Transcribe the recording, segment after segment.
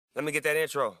Let me get that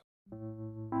intro.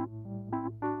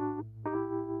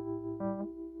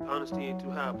 Honesty ain't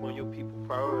too high up on your people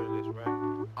priority list,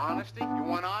 right? Honesty? You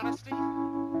want honesty?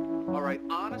 All right,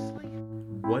 honestly?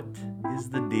 What is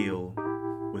the deal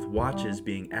with watches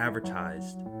being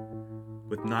advertised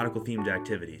with nautical themed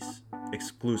activities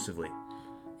exclusively?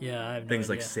 Yeah, I have no Things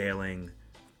idea. like sailing,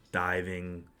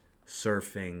 diving,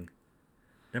 surfing,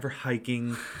 never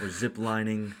hiking or zip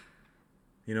lining.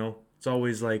 You know, it's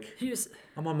always like,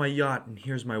 I'm on my yacht and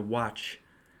here's my watch.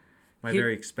 My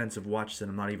very expensive watch that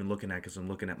I'm not even looking at because I'm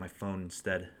looking at my phone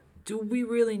instead. Do we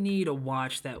really need a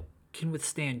watch that can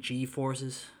withstand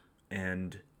G-forces?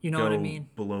 And You know go what I mean?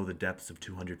 below the depths of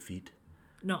 200 feet.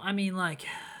 No, I mean, like,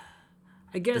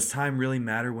 I Does guess, time really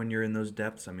matter when you're in those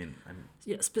depths? I mean,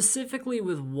 yeah, specifically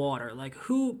with water, like,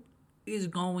 who is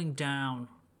going down,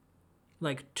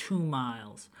 like, 2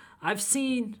 miles?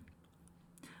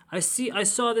 I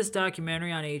saw this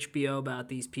documentary on HBO about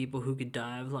these people who could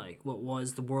dive, like, what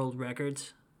was the world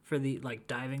records for the, like,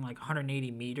 diving, like,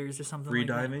 180 meters or something Free like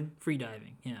that. diving? Free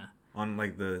diving, yeah. on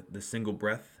like the single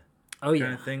breath Oh, yeah.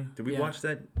 kind of thing. Did we Yeah. watch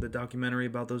the documentary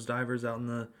about those divers out in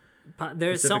the...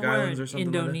 There's Pacific somewhere Islands in or something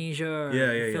like that? Indonesia or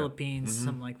Yeah. Philippines,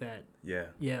 something like that. Yeah,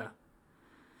 Yeah.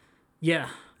 Yeah.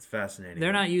 it's fascinating.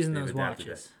 They're not using They've those adapted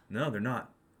watches. it. No, they're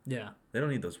not. Yeah. They don't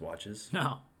need those watches.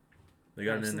 No. They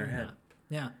got it in their Absolutely head. not.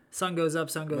 Yeah. Sun goes up,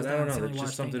 sun goes But I down. don't it's know. the There's only just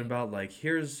watch they something need. about like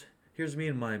here's me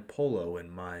and my polo and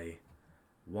my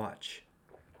watch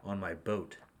on my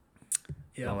boat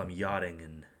while I'm yachting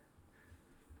and.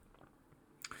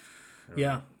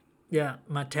 Yeah. Yeah.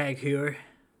 My Tag Heuer.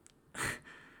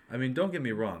 I mean, don't get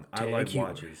me wrong. I Tag like Heuer.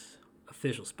 watches.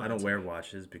 Official sponsor. I don't wear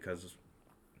watches because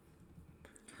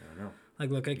I don't know. Like,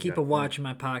 look, I keep got a watch in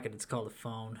my pocket. It's called a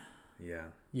phone. Yeah,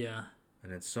 Yeah.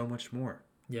 and it's so much more.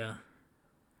 Yeah.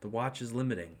 The watch is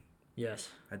limiting. Yes.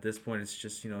 At this point, it's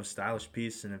just a stylish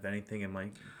piece, and if anything, it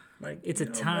might It's a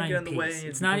might get time in the way. piece. It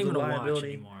It's not becomes even a watch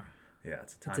liability. anymore. Yeah,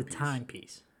 it's a It's a timepiece.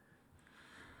 timepiece.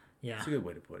 Yeah. It's a good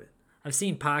way to put it. I've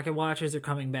seen pocket watches are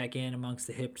coming back in amongst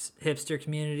the hipster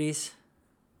communities.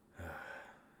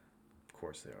 Of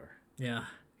course they are. Yeah.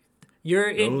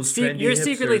 You're Those trendy you're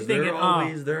secretly hipsters,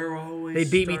 thinking, they're always they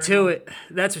beat me to starting it.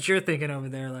 That's what you're thinking over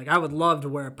there. Like, I would love to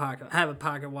wear have a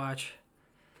pocket watch.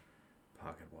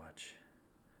 Pocket watch.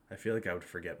 I feel like I would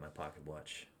forget my pocket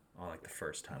watch on like the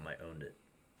first time I owned it.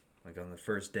 Like on the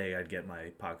first day I'd get my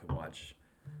pocket watch.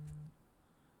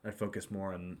 I'd focus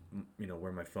more on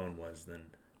where my phone was than.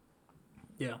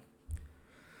 Yeah.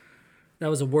 That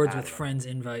was a Words I with don't know. Friends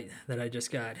invite that I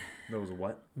just got. That was a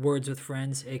what? Words with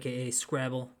Friends, aka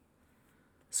Scrabble.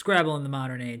 Scrabble in the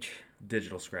modern age.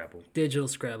 Digital Scrabble. Digital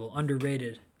Scrabble.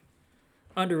 Underrated.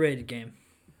 Underrated game.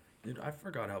 Dude, I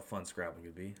forgot how fun Scrabble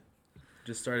could be.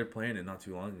 Just started playing it not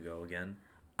too long ago again.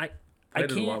 I Played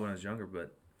it a lot can't when I was younger,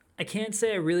 but I can't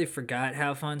say I really forgot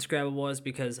how fun Scrabble was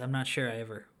because I'm not sure I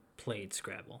ever played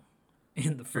Scrabble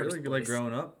in the first really, place. like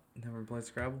growing up, never played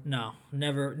Scrabble. No,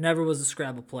 never was a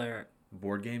Scrabble player.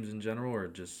 Board games in general, or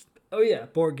just Oh yeah,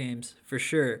 board games for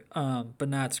sure. But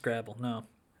not Scrabble. No,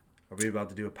 are we about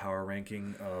to do a power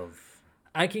ranking of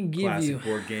I can give classic you.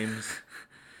 board games?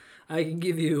 I can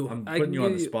give you. I'm I putting can you on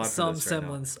give the you spot for some this right now.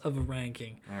 semblance of a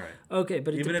ranking. All right. Okay,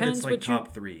 but it Even if depends it's like what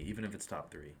top three, even if it's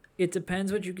top three. It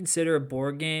depends what you consider a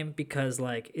board game because,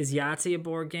 like, is Yahtzee a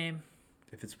board game?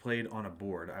 If it's played on a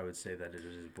board, I would say that it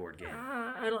is a board game.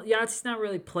 I don't. Yahtzee's not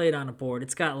really played on a board.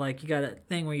 It's got like you got a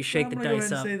thing where you shake the I'm gonna go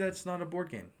dice ahead up. and say that's not a board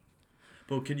game.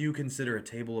 But can you consider a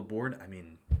table a board? I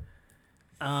mean,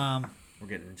 we're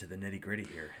getting into the nitty gritty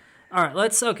here. All right,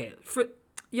 let's for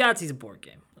Yahtzee's a board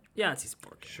game. Yahtzee's a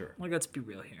board game. Sure. Like, let's be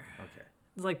real here. Okay.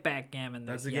 It's like backgammon.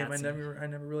 That's there's a game I Yahtzee.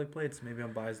 never really played, so maybe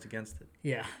I'm biased against it.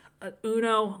 Yeah,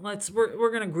 Uno.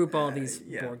 We're gonna group all these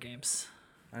yeah. board games.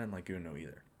 I didn't like Uno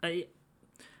either.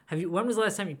 Have you? When was the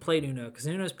last time you played Uno? Because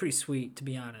Uno's pretty sweet, to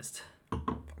be honest.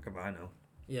 Fuck if I know.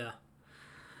 Yeah.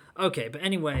 Okay, but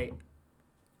anyway,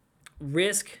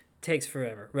 Risk takes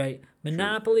forever, right?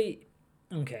 Monopoly.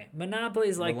 Okay, Monopoly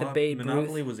is like the Babe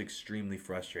Monopoly Ruth. was extremely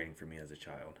frustrating for me as a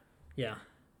child. Yeah.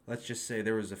 Let's just say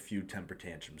there was a few temper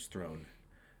tantrums thrown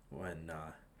when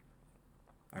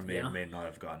I may Yeah. or may not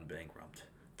have gotten bankrupt.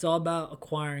 It's all about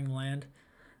acquiring land.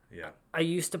 Yeah. I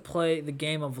used to play the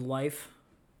game of Life,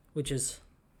 which is,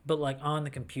 but like on the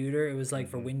computer. It was like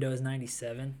for Windows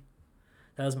 97.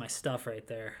 That was my stuff right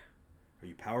there. Are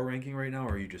you power ranking right now,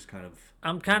 or are you just kind of...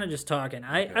 I'm kind of just talking.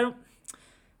 I don't.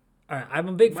 All right, I'm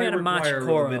a big fan of might require a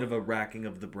Machikoro. bit of a racking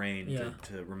of the brain Yeah.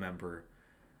 to remember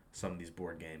some of these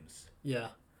board games. Yeah.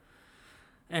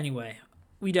 Anyway,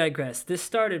 we digress. This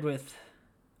started with,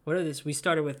 what are this? We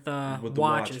started with, With the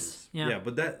watches. Yeah. Yeah,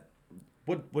 but that...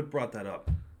 What brought that up?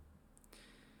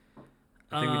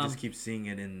 I think we just keep seeing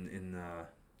it in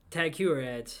Tag Heuer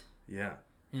ads. Yeah.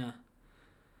 Yeah.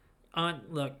 On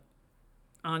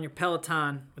your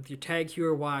Peloton with your Tag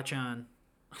Heuer watch on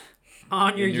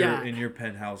your yacht. In your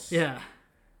penthouse. Yeah.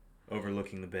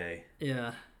 Overlooking the bay.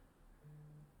 Yeah.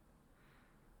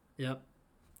 Yep.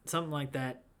 Something like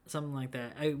that.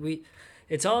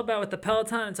 It's all about with the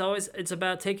Peloton. It's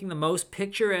about taking the most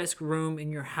picturesque room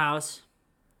in your house,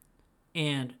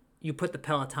 and you put the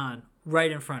Peloton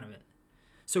right in front of it.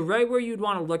 So right where you'd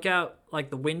want to look out, like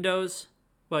the windows,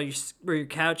 where your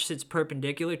couch sits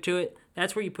perpendicular to it,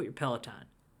 that's where you put your Peloton.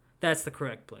 That's the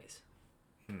correct place.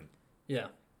 Yeah.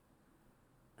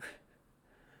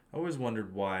 I always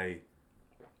wondered why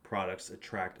products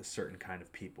attract a certain kind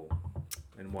of people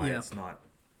and why it's not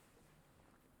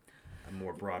a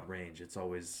more broad range. It's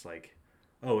always like,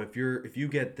 oh, if you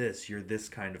get this, you're this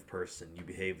kind of person. You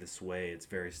behave this way. It's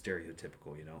very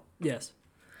stereotypical, you know? Yes.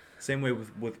 Same way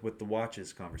with the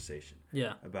watches conversation.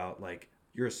 Yeah. About like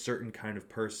you're a certain kind of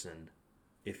person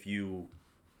if you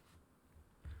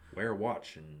wear a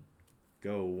watch and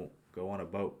go on a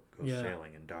boat, go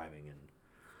sailing and diving and.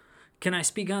 Can I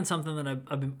speak on something that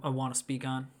I want to speak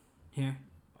on here?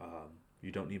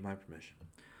 You don't need my permission.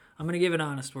 I'm going to give an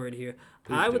honest word here.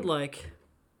 I would like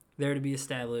there to be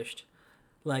established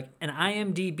like an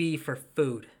IMDb for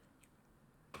food.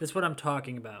 That's what I'm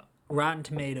talking about. Rotten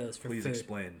Tomatoes for food. Please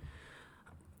explain.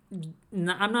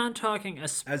 No, I'm not talking...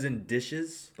 as in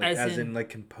dishes? Like, as in like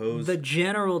composed? The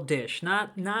general dish.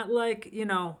 Not like, you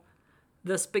know,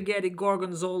 the spaghetti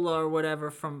gorgonzola or whatever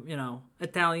from, you know,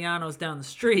 Italiano's down the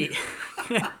street.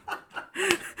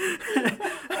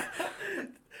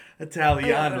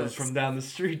 Italianos from down the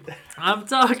street. I'm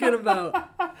talking about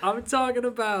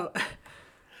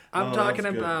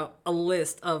a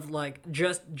list of like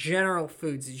just general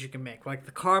foods that you can make, like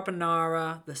the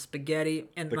carbonara, the spaghetti,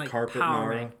 and the like carpet power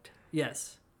nara. ranked.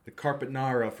 Yes. The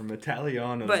carbonara from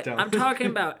Italianos. But down I'm talking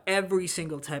about every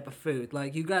single type of food.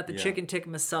 Like you got the Yeah. chicken tikka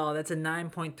masala. That's a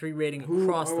 9.3 rating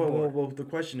across the board. Well, the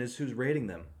question is, who's rating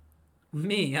them?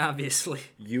 Me, obviously.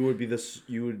 You would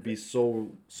be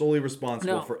solely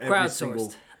responsible for every single.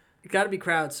 Crowdsourced. It got to be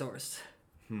crowdsourced.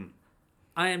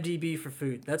 IMDb for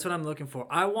food. That's what I'm looking for.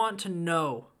 I want to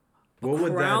know What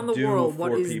would around that the do world for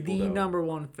what is people, the though? number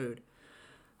one food.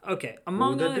 Okay, would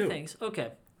among that other do? things.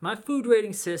 Okay, my food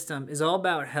rating system is all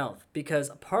about health because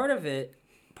part of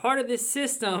this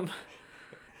system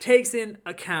takes in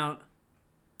account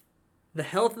the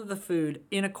health of the food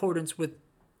in accordance with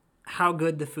how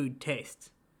good the food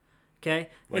tastes. Okay?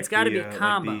 Like it's got to be a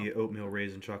combo. Like the oatmeal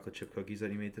raisin chocolate chip cookies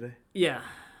that you made today? Yeah,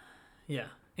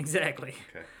 exactly.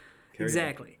 Okay. Carry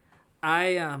Exactly.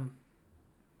 I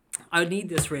need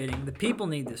this rating. The people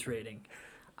need this rating.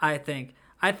 I think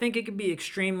it could be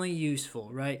extremely useful,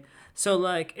 right? So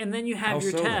like, and then you have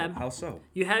your tab. How so?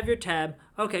 You have your tab.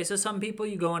 Okay, so some people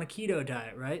you go on a keto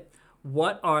diet, right?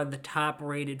 What are the top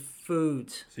rated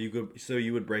foods? So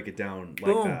you would break it down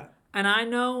like Boom. that. And I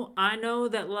know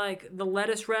that like the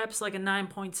lettuce wrap's like a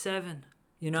 9.7.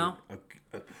 You know?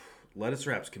 Lettuce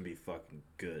wraps can be fucking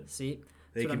good. See,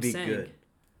 They that's what can I'm be saying. good.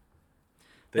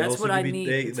 That's what I need.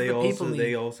 That's what the people They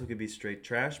need. also can be straight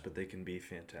trash, but they can be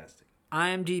fantastic.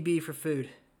 IMDb for food.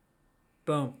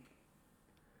 Boom.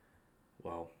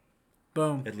 Well,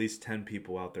 Boom. at least 10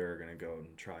 people out there are gonna go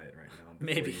and try it right now. before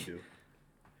Maybe. You do.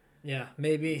 Yeah,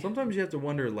 maybe. Sometimes you have to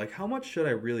wonder, like, how much should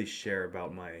I really share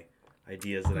about my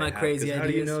ideas that My I have? crazy 'Cause how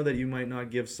do you ideas. know that you might not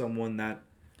give someone that?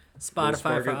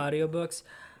 Spotify for Spark audiobooks.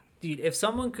 Dude, if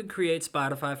someone could create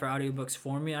Spotify for audiobooks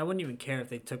for me, I wouldn't even care if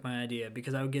they took my idea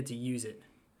because I would get to use it.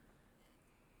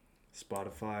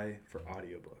 Spotify for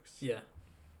audiobooks. Yeah.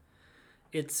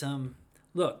 It's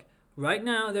look, right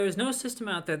now there is no system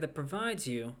out there that provides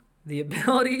you the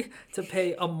ability to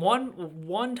pay a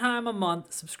one time a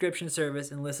month subscription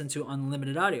service and listen to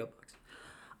unlimited audiobooks.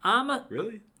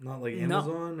 Really? Not like No.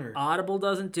 Amazon or Audible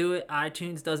doesn't do it.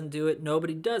 iTunes doesn't do it.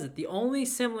 Nobody does it. The only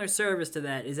similar service to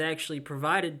that is actually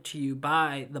provided to you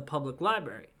by the public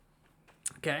library.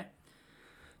 Okay?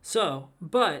 So,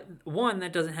 but one,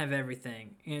 that doesn't have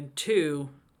everything. And two,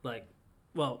 like,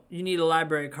 well, you need a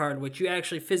library card, which you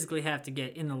actually physically have to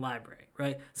get in the library,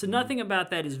 right? So nothing about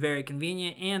that is very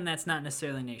convenient, and that's not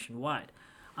necessarily nationwide.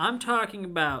 I'm talking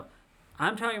about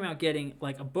getting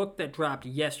like a book that dropped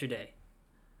yesterday.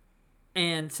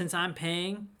 And since I'm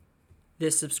paying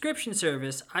this subscription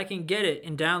service, I can get it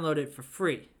and download it for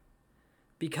free.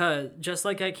 Because just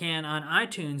like I can on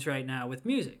iTunes right now with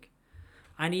music,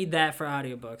 I need that for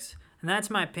audiobooks. And that's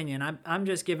my opinion. I'm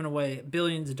just giving away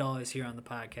billions of dollars here on the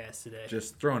podcast today.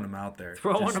 just throwing them out there.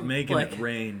 Throwing just them, making like, it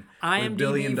rain IMDb with $1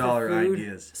 billion for food,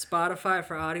 ideas. Spotify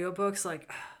for audiobooks, like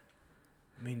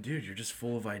I mean, dude, you're just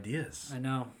full of ideas. I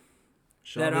know.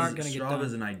 That aren't going to get done. Straub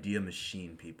is an idea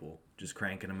machine, people. Just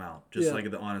cranking them out. Just like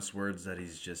the honest words that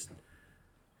he's just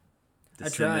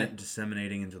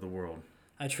disseminating into the world.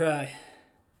 I try.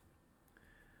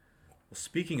 Well,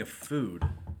 speaking of food.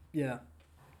 Yeah.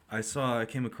 I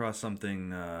came across something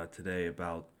today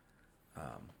about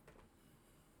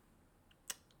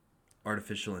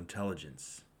artificial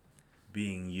intelligence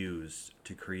being used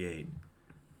to create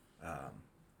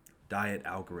diet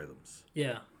algorithms.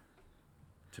 Yeah.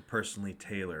 To personally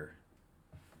tailor.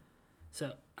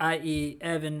 So, i.e.,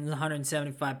 Evan is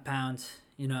 175 pounds,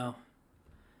 you know,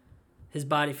 his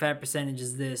body fat percentage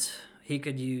is this. He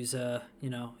could use,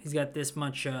 he's got this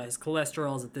much, his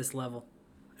cholesterol's at this level.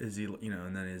 Is he,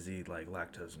 and then is he like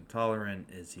lactose intolerant?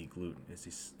 Is he gluten? Is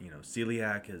he,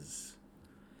 celiac?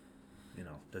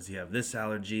 Does he have this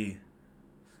allergy?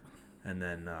 And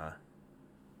then,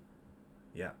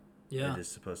 it is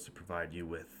supposed to provide you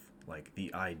with like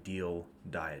the ideal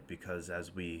diet, because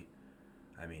as many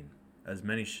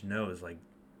should know, is like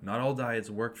not all diets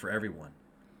work for everyone.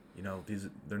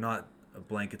 They're not a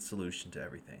blanket solution to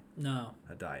everything. No.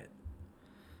 A diet.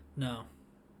 No.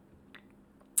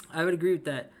 I would agree with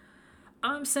that.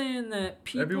 I'm saying that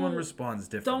people... Everyone responds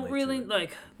differently. Don't really,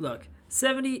 look,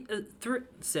 70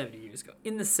 years ago,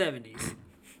 in the 70s,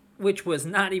 which was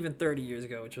not even 30 years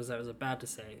ago, which was I was about to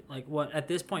say, at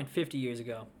this point, 50 years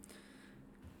ago.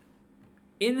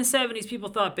 In the 70s, people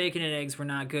thought bacon and eggs were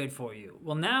not good for you.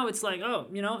 Well, now it's like,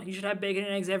 you should have bacon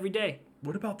and eggs every day.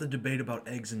 What about the debate about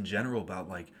eggs in general? About,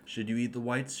 should you eat the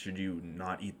whites? Should you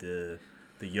not eat the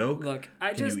yolk? Look,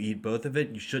 Can you eat both of it?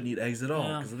 You shouldn't eat eggs at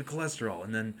all because of the cholesterol.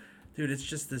 And then, dude, it's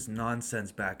just this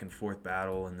nonsense back and forth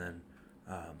battle. And then,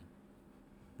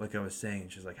 like I was saying,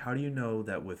 she's like, how do you know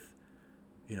that with,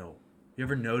 you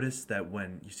ever notice that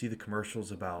when you see the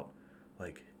commercials about,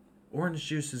 orange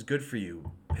juice is good for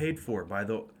you, paid for by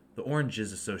the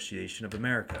Oranges Association of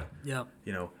America. Yeah.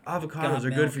 Avocados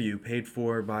are good for you, paid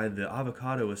for by the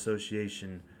Avocado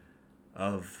Association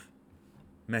of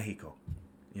Mexico.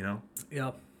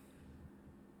 Yep.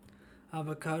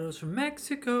 Avocados from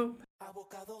Mexico.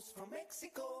 Avocados from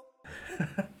Mexico.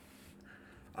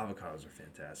 Avocados are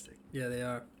fantastic. Yeah, they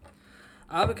are.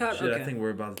 Avocado. Shit, okay. I think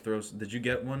we're about to throw. Did you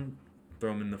get one?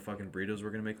 Throw them in the fucking burritos we're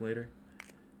gonna make later.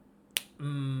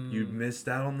 You missed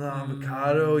out on the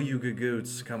avocado, you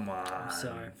gagoots. Come on. I'm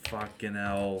sorry. Fucking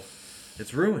hell.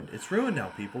 It's ruined. It's ruined now,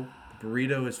 people. The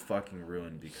burrito is fucking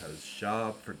ruined because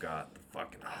Shab forgot the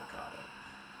fucking avocado.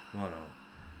 Well,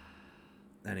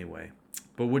 no. Anyway.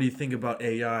 But what do you think about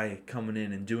AI coming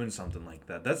in and doing something like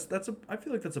that? I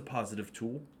feel like that's a positive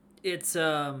tool. It's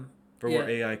for where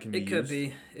AI can be used.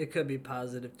 It could be a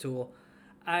positive tool.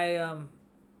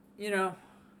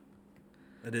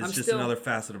 It is another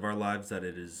facet of our lives that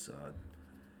it is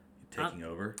taking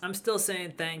over. I'm still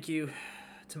saying thank you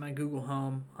to my Google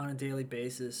Home on a daily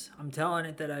basis. I'm telling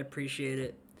it that I appreciate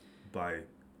it. By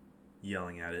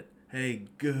yelling at it, hey,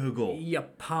 Google. You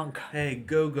punk. Hey,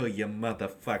 Google, you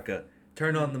motherfucker.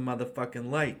 Turn on the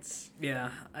motherfucking lights. Yeah.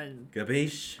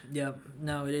 Capiche? Yep.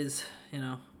 No, it is,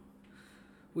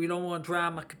 We don't want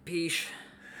drama, capiche?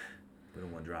 We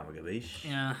don't want drama, capiche?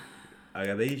 Yeah.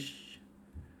 Capiche?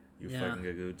 You fucking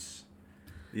gagoots.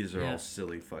 These are all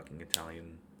silly fucking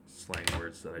Italian slang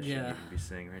words that I shouldn't even be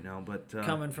saying right now. But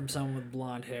coming from someone with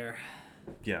blonde hair.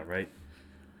 Yeah, right?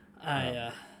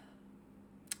 Yeah.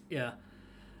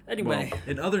 Anyway. Well,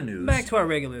 in other news. Back to our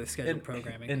regularly scheduled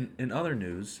programming. In other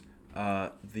news,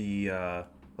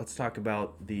 let's talk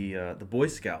about the Boy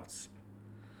Scouts.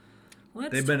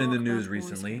 They've been in the news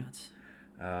recently.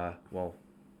 They've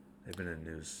been in the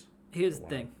news. Here's the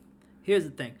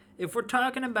thing. If we're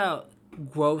talking about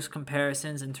gross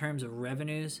comparisons in terms of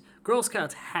revenues, Girl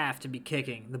Scouts have to be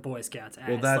kicking the Boy Scouts' ass.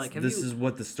 Well, this is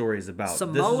what the story is about.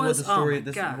 Samoa's,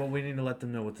 This is what we need to let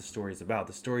them know what the story is about.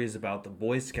 The story is about the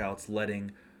Boy Scouts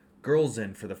letting girls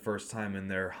in for the first time in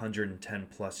their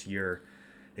 110-plus year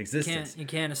existence. You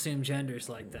can't assume genders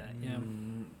like that.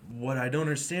 What I don't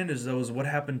understand is what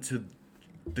happened to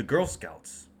the Girl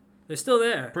Scouts. They're still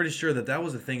there. Pretty sure that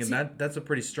was a thing, and that's a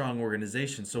pretty strong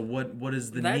organization. So what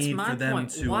is the need for them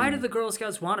to... Why do the Girl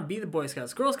Scouts want to be the Boy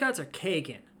Scouts? Girl Scouts are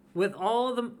caking with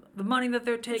all the money that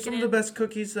they're taking Some of the best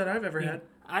cookies that I've ever had.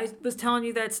 I was telling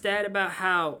you that stat about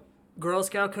how Girl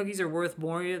Scout cookies are worth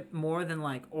more than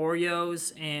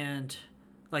Oreos and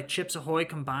Chips Ahoy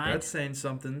combined. That's saying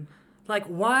something.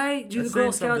 Why do the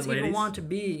Girl Scouts even want to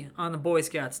be on the Boy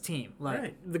Scouts team?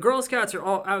 The Girl Scouts are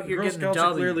all out here getting Girl Scouts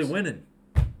W's. are clearly winning.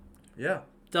 Yeah.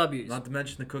 W's. Not to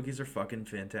mention the cookies are fucking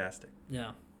fantastic.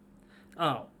 Yeah.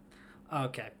 Oh.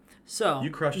 Okay. So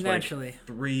you crushed eventually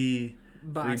 3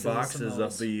 boxes, boxes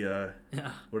of Samoas. the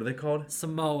Yeah. what are they called?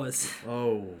 Samoas.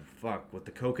 Oh fuck, with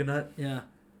the coconut. Yeah.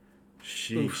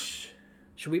 Sheesh.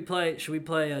 Should we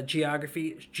play a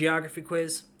geography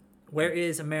quiz? Where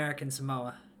is American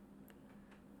Samoa?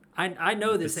 I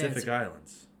know this Pacific answer.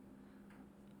 Islands.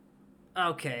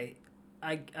 Okay.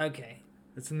 Okay.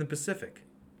 It's in the Pacific.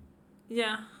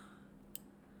 Yeah.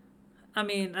 I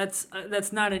mean, that's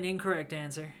not an incorrect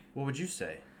answer. What would you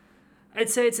say? I'd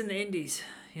say it's in the Indies,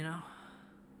 you know.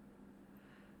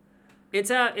 It's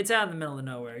out in the middle of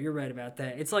nowhere. You're right about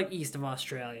that. It's like east of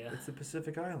Australia. It's the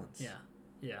Pacific Islands. Yeah.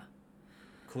 Yeah.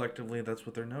 Collectively, that's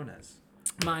what they're known as.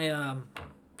 My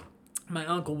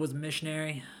uncle was a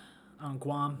missionary on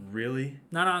Guam. Really?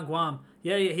 Not on Guam.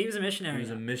 Yeah, he was a missionary. He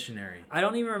was a missionary. I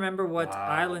don't even remember what Wow.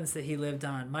 islands that he lived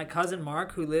on. My cousin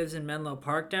Mark, who lives in Menlo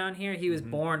Park down here, he was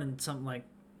born in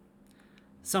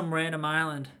some random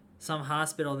island, some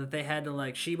hospital that they had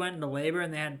to she went into labor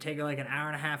and they had to take her an hour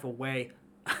and a half away.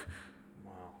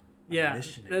 Wow. Yeah,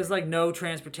 Missionary. there was no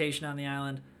transportation on the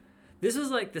island. This was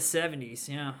the 70s,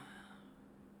 yeah.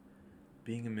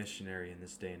 Being a missionary in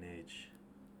this day and age.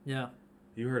 Yeah.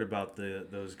 You heard about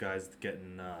those guys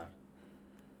getting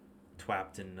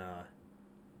twapped in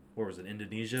where was it,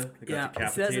 Indonesia? They got Yeah, see,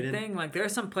 that's decapitated. the thing. There are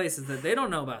some places that they don't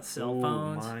know about cell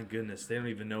phones. Oh my goodness, they don't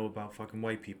even know about fucking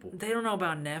white people. They don't know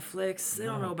about Netflix. They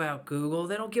don't No. know about Google.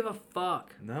 They don't give a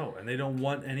fuck. No, and they don't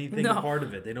want anything No. part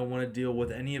of it. They don't want to deal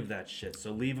with any of that shit.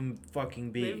 So leave them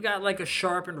fucking be. They've got a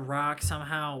sharpened rock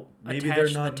somehow Maybe attached they're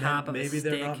to not the top meant, of a maybe stick.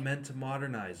 they're not meant to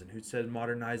modernize. And who said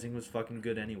modernizing was fucking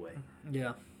good anyway?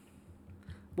 Yeah.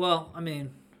 Well, I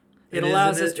mean, it is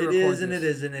allows and us to it record is and this. it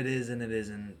is and it is and it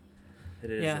isn't. It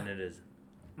is Yeah. and it isn't.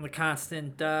 The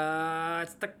constant,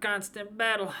 it's the constant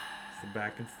battle. It's the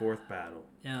back and forth battle.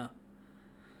 Yeah.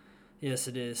 Yes,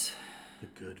 it is. The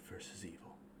good versus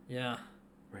evil. Yeah.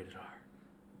 Rated R.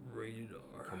 Rated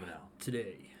R. Coming out.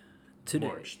 Today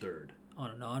March 3rd. on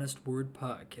an Honest Word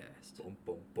podcast. Boom,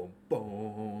 boom, boom,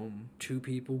 boom. Two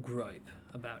people gripe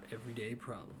about everyday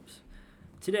problems.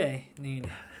 Today,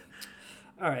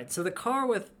 all right. So the car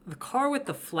with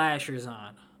the flashers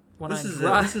on. When This I is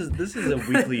drive, this is a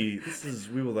weekly.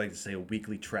 We would like to say a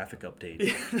weekly traffic update.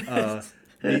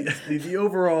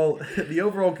 The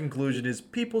overall conclusion is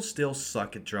people still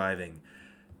suck at driving,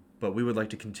 but we would like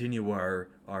to continue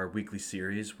our weekly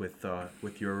series with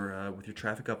your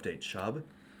traffic update. Shub,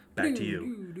 back to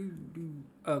you.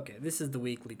 Okay, this is the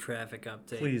weekly traffic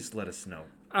update. Please let us know.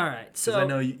 All right. Because So I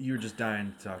know you're just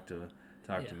dying to talk to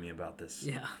Yeah. me about this.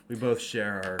 Yeah. We both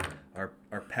share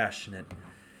our passionate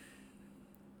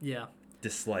Yeah.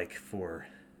 dislike for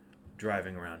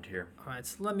driving around here. All right,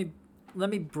 so let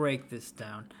me break this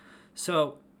down.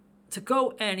 So, to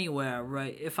go anywhere,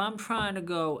 right? If I'm trying to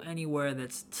go anywhere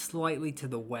that's slightly to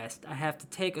the west, I have to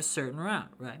take a certain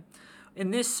route, right?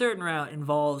 And this certain route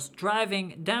involves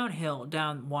driving downhill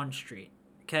down one street.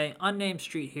 Okay, unnamed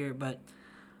street here, but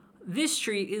this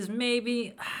street is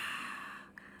maybe,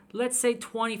 let's say,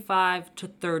 25 to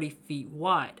 30 feet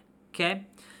wide. Okay,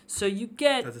 so you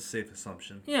get That's a safe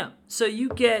assumption. yeah. So you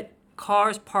get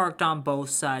cars parked on both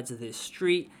sides of this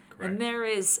street, Correct. and there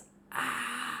is,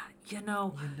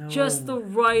 just the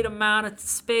right amount of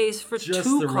space for Just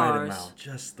two the cars. right amount.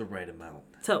 Just the right amount.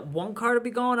 So one car to be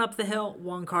going up the hill,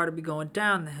 one car to be going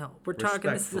down the hill. We're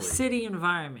talking this is a Respectfully. city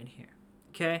environment here,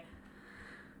 okay?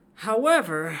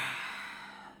 However,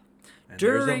 And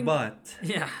there's a During- but.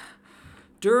 yeah,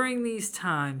 during these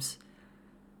times,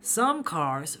 some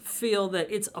cars feel that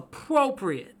it's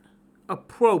appropriate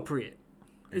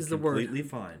is the word, Completely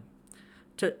fine.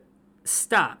 to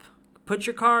stop, put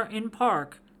your car in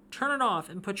park, turn it off,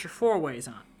 and put your four-ways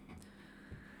on.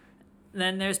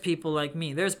 Then there's people like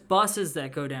me. There's buses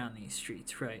that go down these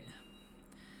streets, right?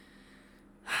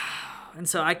 And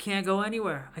so I can't go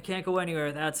anywhere. I can't go anywhere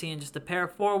without seeing just a pair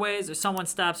of four-ways or someone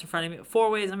stops in front of me.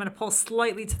 Four-ways, I'm going to pull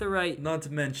slightly to the right. Not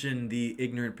to mention the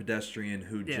ignorant pedestrian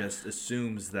who Yeah. just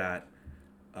assumes that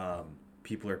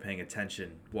people are paying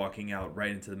attention, walking out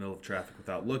right into the middle of traffic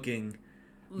without looking,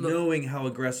 knowing how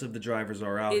aggressive the drivers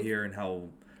are out here and how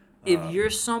If you're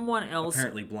someone else,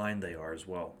 apparently blind they are as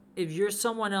well. if you're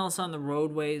someone else on the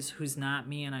roadways who's not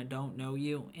me and I don't know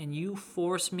you, and you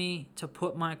force me to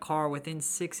put my car within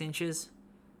 6 inches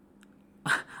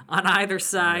on either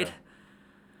side,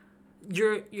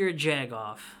 you're a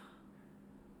jag-off.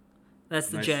 That's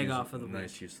the Nice jag-off use, of the week.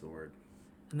 nice use of the word.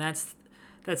 And that's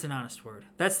an honest word.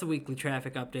 That's the weekly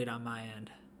traffic update on my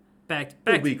end. The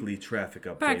Back weekly traffic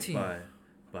back update to you.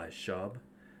 by Shub.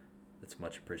 That's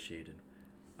much appreciated.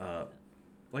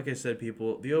 Like I said,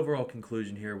 people, the overall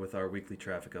conclusion here with our weekly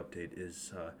traffic update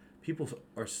is people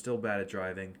are still bad at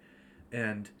driving,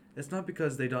 and it's not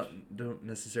because they don't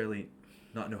necessarily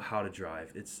not know how to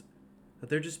drive. It's that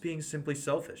they're just being simply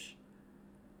selfish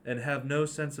and have no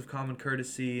sense of common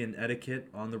courtesy and etiquette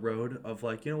on the road of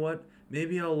like, you know what?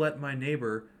 Maybe I'll let my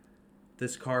neighbor,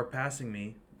 this car passing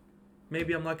me,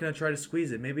 maybe I'm not going to try to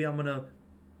squeeze it. Maybe I'm going to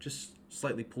just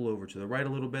slightly pull over to the right a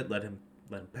little bit, let him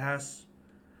pass.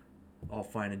 All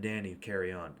fine and dandy,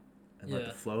 carry on. And let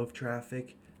the flow of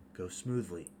traffic go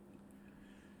smoothly.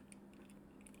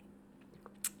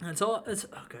 It's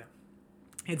okay.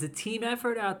 It's a team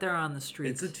effort out there on the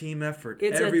streets. It's a team effort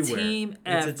it's everywhere. A team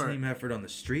effort. It's a team effort on the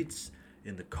streets,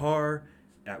 in the car,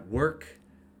 at work,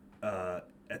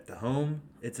 at the home.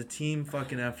 It's a team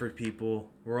fucking effort, people.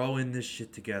 We're all in this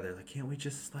shit together. Like, can we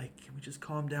just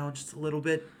calm down just a little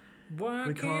bit?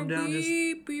 Why can't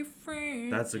we be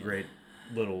friends? That's a great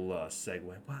little segue.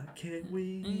 Why can't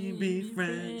we be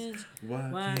friends?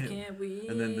 Why can't we?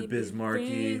 And then the Biz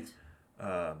Markie.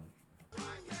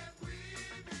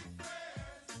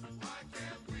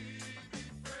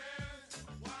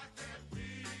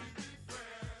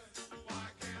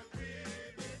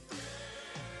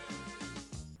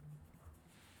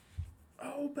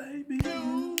 Oh baby,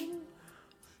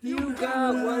 you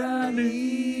got what I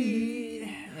need.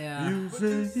 Yeah. You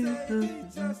say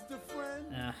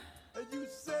Yeah. I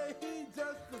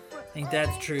think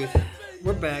that's the truth.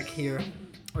 We're back here.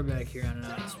 We're back here on An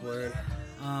Honest Word.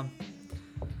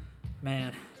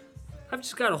 Man, I've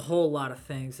just got a whole lot of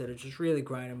things that are just really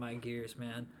grinding my gears,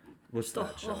 man. What's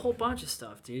that? A whole bunch of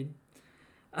stuff, dude.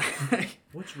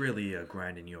 What's really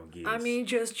grinding your gears? I mean,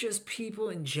 just people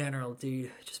in general,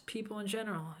 dude. Just people in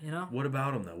general, you know? What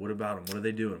about them, though? What about them? What are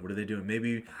they doing? What are they doing?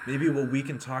 Maybe what we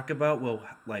can talk about will,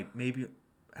 like, maybe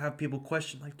have people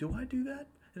question, like, do I do that?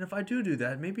 And if I do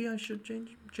that, maybe I should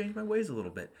change my ways a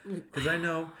little bit. Because I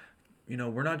know,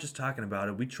 we're not just talking about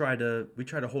it. We try to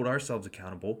hold ourselves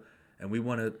accountable, and we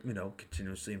want to,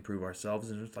 continuously improve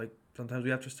ourselves. And it's like sometimes we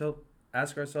have to still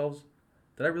ask ourselves,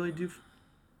 did I really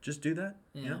just do that?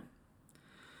 Yeah. You know?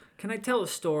 Can I tell a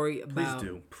story about?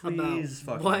 Please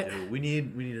fucking do. We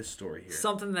need a story here.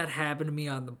 Something that happened to me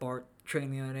on the BART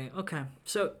train the other day. Okay,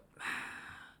 so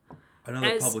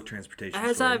another public transportation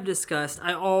as story. I've discussed,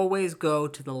 I always go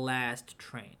to the last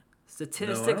train.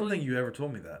 Statistically, No, I don't think you ever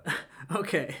told me that.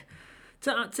 Okay,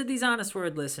 to these Honest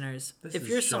Word listeners, if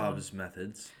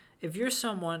you're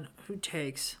someone who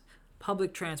takes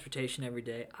public transportation every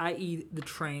day, i.e. the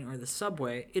train or the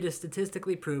subway, it is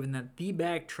statistically proven that the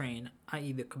back train,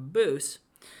 i.e. the caboose,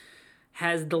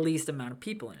 has the least amount of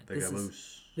people in it.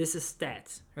 This is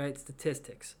stats, right?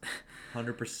 Statistics.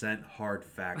 100% hard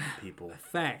fact, people.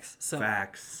 Facts.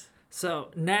 Facts. So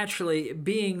naturally,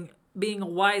 being a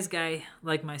wise guy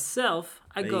like myself,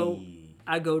 I go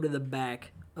to the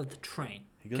back of the train.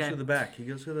 He goes to the back. He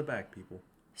goes to the back, people.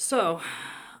 So,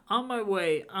 on my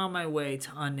way to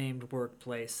unnamed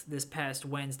workplace this past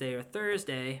Wednesday or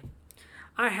Thursday,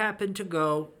 I happened to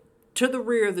go to the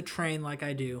rear of the train like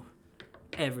I do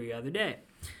every other day.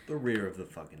 The rear of the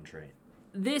fucking train.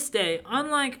 This day,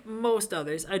 unlike most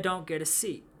others, I don't get a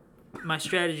seat. My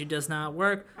strategy does not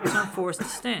work, so I'm forced to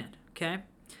stand, okay?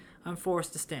 I'm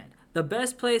forced to stand. The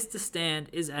best place to stand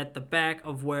is at the back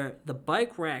of where the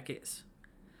bike rack is.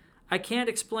 I can't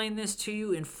explain this to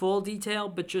you in full detail,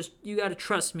 but just you got to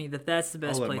trust me that that's the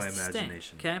best place to stand.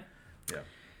 Okay? Yeah.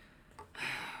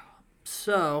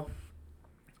 So,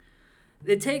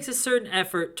 it takes a certain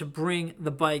effort to bring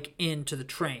the bike into the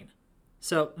train.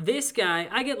 So, this guy,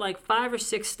 I get like 5 or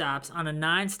 6 stops on a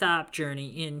 9-stop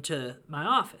journey into my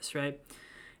office, right?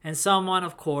 And someone,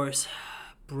 of course,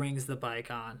 brings the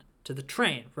bike on to the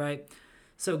train, right?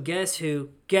 So guess who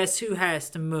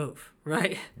has to move,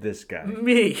 right? This guy.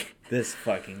 Me. This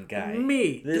fucking guy.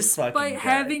 Me. This fucking guy. Despite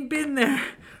having been there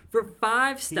for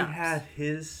 5 stops. He had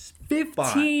his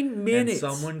 15 minutes.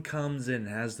 And someone comes in and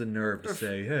has the nerve to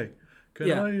say, hey,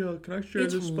 can I share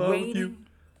this spot with you?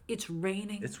 It's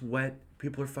raining. It's wet.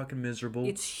 People are fucking miserable.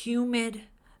 It's humid.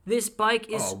 This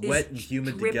bike is wet and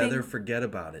humid dripping. Together. Forget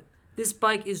about it. This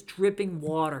bike is dripping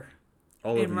water.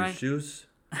 All over your shoes.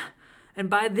 And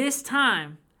by this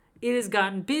time, it has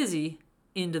gotten busy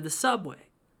into the subway,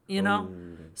 you know?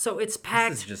 So it's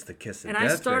packed. This is just the kiss of and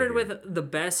death. I started right with the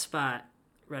best spot,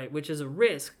 right, which is a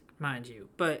risk, mind you.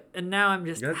 And now I'm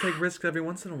just... You gotta take risks every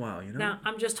once in a while, you know? Now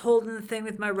I'm just holding the thing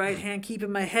with my right hand,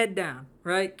 keeping my head down,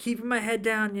 right? Keeping my head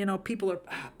down, you know, people are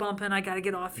bumping, I gotta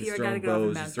get off here, I gotta get off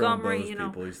in Montgomery, you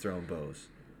know? He's throwing bows.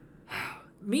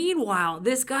 Meanwhile,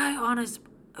 this guy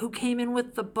who came in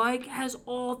with the bike has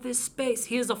all this space.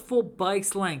 He has a full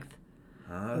bike's length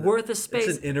worth of space.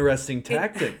 It's an interesting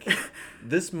tactic.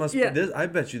 This must be. I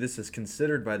bet you this is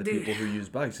considered by the people who use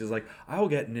bikes. It's like, I'll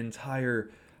get an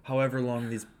entire however long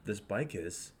this bike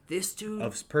is This dude,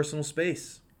 of personal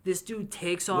space. this dude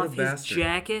takes What a off his bastard.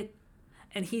 jacket,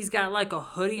 and he's got like a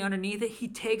hoodie underneath it. He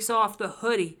takes off the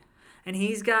hoodie, and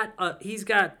he's got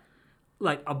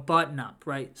like a button up,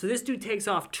 right? So this dude takes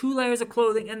off 2 layers of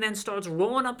clothing and then starts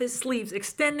rolling up his sleeves,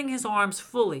 extending his arms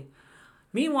fully.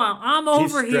 Meanwhile, I'm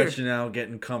over He's here. stretching out,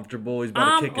 getting comfortable. He's about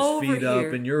to I'm kick his over feet up,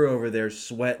 here. and you're over there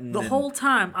sweating. The whole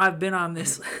time I've been on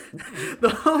this, the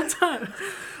whole time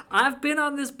I've been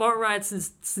on this BART ride since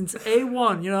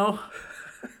A1, you know,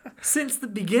 since the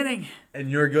beginning, and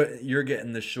you're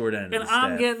getting the short end. and of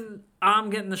the I'm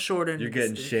getting the short end. You're of the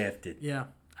getting stick. shafted. Yeah,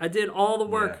 I did all the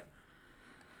work.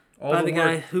 All By the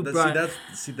guy who brought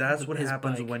that's what his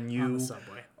happens bike when on you the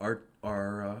subway.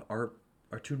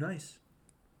 are too nice.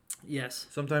 Yes.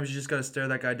 Sometimes you just gotta stare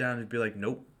that guy down and be like,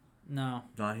 nope, No.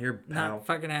 not here, pal. Not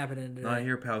fucking happening today. Not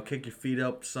here, pal. Kick your feet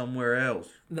up somewhere else.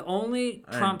 The only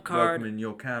I trump ain't card. welcoming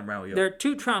your camera, yo. There are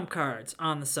 2 trump cards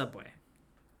on the subway.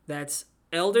 That's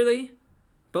elderly,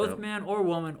 both Yep. man or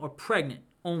woman, or pregnant,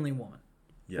 only woman.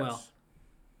 Yes. Well,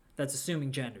 that's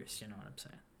assuming genders, you know what I'm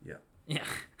saying? Yeah.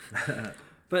 Yeah.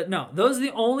 But no, those are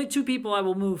the only 2 people I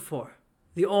will move for.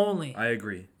 The only. I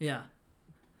agree. Yeah.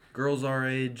 Girls our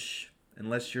age,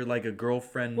 unless you're like a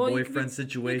girlfriend Well, you could boyfriend be-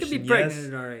 situation, You could be pregnant yes.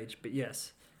 at our age, but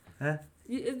yes. Huh?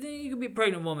 You could be a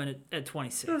pregnant woman at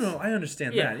 26. No, I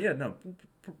understand Yeah. that. Yeah, no,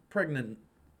 pregnant,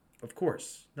 of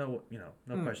course. No,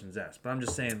 no questions asked. But I'm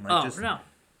just saying, like, Oh, just no.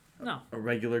 a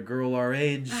regular girl our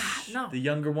age. No. The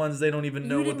younger ones, they don't even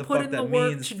know You what the didn't put fuck in that the work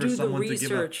means to for do the someone to give up.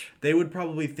 research. They would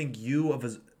probably think of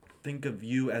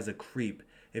you as a creep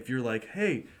if you're like,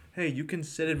 hey, you can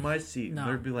sit in my seat. No.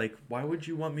 And they'd be like, why would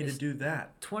you want me to do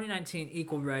that? 2019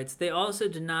 equal rights. They also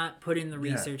did not put in the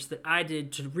Yeah. research that I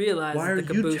did to realize Why are that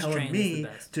the you caboose telling train is me the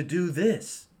best. to do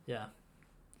this? Yeah.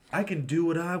 I can do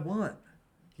what I want.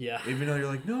 Yeah. Even though you're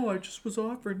like, no, I just was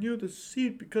offering you the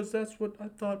seat because that's what I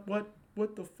thought.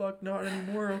 What the fuck? Not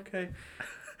anymore. Okay.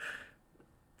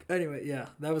 Anyway, yeah,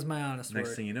 that was my honest Next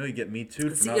word. thing you know, you get Me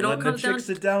Too'd for See, not it all letting the comes chick down-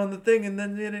 sit down on the thing, and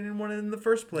then they didn't want it in the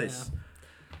first place.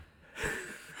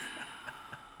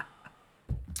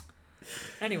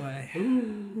 Anyway,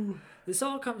 this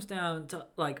all comes down to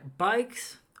like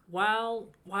bikes, while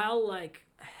like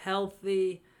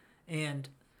healthy and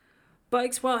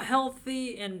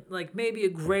like maybe a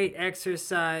great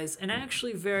exercise and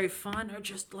actually very fun, are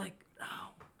just like,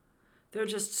 they're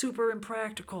just super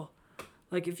impractical.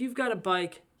 Like if you've got a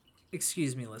bike,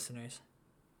 excuse me, listeners,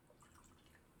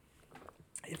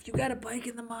 if you got a bike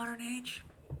in the modern age,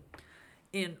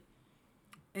 and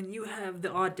you have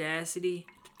the audacity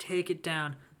to take it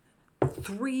down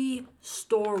 3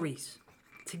 stories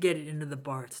to get it into the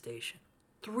BART station.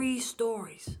 3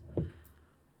 stories.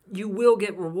 You will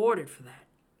get rewarded for that.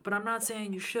 But I'm not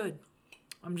saying you should.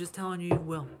 I'm just telling you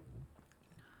will.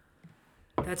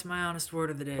 That's my honest word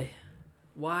of the day.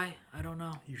 Why? I don't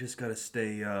know. You just gotta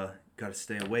stay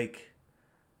awake.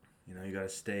 You gotta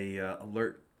stay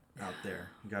alert out there.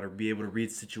 You gotta be able to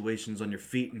read situations on your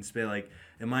feet and say like,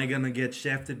 am I gonna get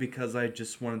shafted because I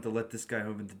just wanted to let this guy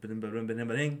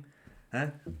Huh?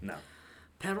 No.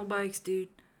 Pedal bikes, dude.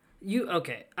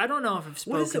 Okay. I don't know if I've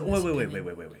spoken. What is it? this Wait.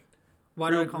 opinion. Why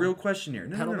do I call Real them question here.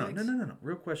 pedal No. bikes? No.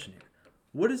 Real question here.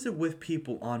 What is it with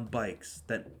people on bikes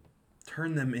that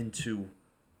turn them into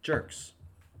jerks?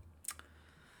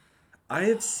 I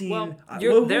have seen. Well,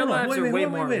 hold their on, lives are way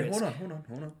more Wait, risk. hold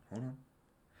on.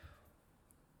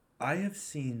 I have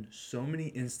seen so many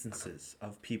instances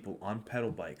of people on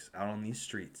pedal bikes out on these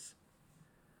streets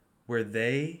where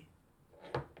they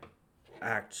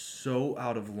act so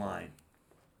out of line,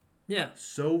 Yeah.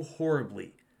 so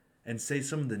horribly, and say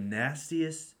some of the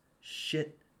nastiest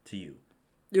shit to you.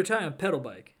 You're talking a pedal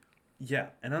bike. Yeah,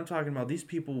 and I'm talking about these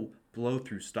people blow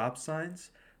through stop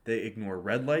signs. They ignore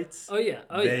red lights. Oh yeah.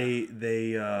 They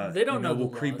don't know the will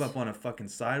creep laws. up on a fucking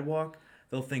sidewalk.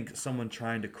 They'll think someone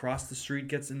trying to cross the street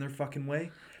gets in their fucking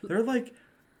way. They're like,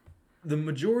 the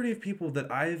majority of people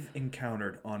that I've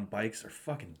encountered on bikes are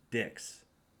fucking dicks.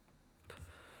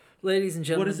 Ladies and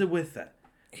gentlemen. What is it with that?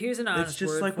 Here's an honest It's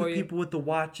just word like for with you. people with the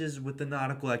watches, with the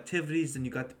nautical activities, and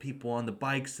you got the people on the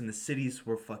bikes in the cities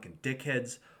who are fucking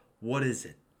dickheads. What is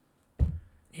it?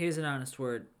 Here's an honest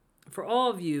word. For all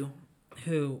of you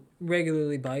who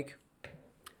regularly bike,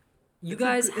 It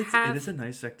is a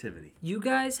nice activity. you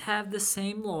guys have the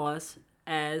same laws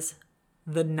as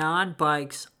the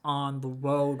non-bikes on the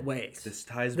roadways. This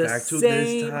ties The back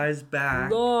same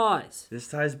laws. This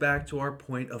ties back to our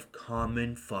point of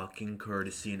common fucking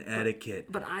courtesy and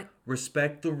etiquette. But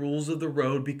respect the rules of the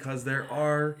road because there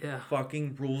are Yeah.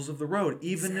 fucking rules of the road.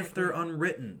 Even if they're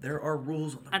unwritten, there are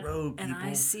rules on the road, and people.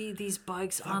 I see these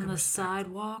bikes on Fucking the respect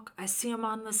sidewalk. I see them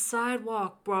on the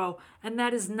sidewalk, bro. And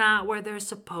that is not where they're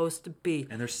supposed to be.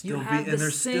 And they're You still have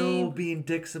the still same- being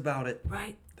dicks about it.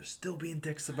 Right? They're still being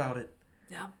dicks about it.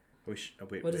 Yeah.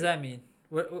 Wait, What does that mean?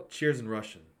 What? Cheers in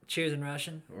Russian. Cheers in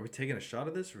Russian? Are we taking a shot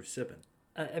of this or sipping?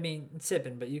 I mean,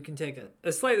 sipping, but you can take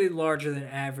a slightly larger than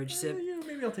average sip. Yeah,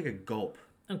 maybe I'll take a gulp.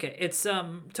 Okay, it's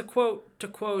to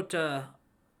quote a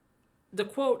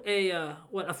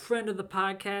friend of the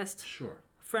podcast. Sure.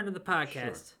 A friend of the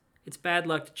podcast. It's bad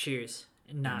luck to cheers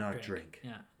and not drink.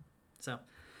 Yeah. So,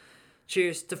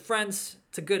 cheers to friends,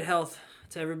 to good health,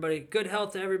 to everybody. Good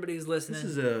health to everybody who's listening.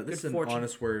 This is an fortune.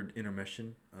 honest word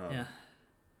intermission. Yeah.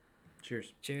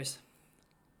 Cheers. Cheers.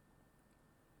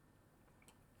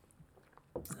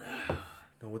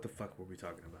 No, what the fuck were we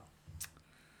talking about?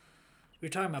 We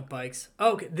were talking about bikes.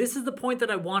 Oh, okay, this is the point that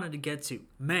I wanted to get to.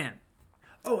 Man.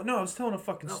 Oh no, I was telling a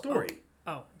fucking story.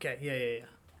 Oh, okay. Yeah.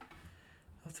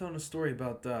 I was telling a story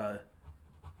about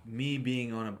me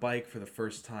being on a bike for the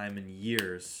first time in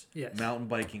years. Yes. Mountain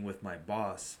biking with my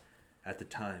boss at the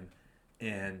time,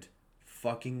 and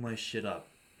fucking my shit up.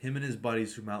 Him and his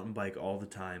buddies who mountain bike all the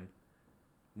time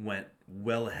went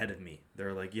well ahead of me.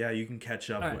 They're like, "Yeah, you can catch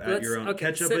up at your own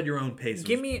at your own pace."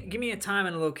 Give me a time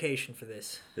and a location for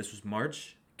this. This was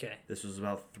March. Okay. This was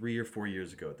about 3 or 4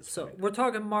 years ago at this So point. we're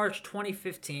talking March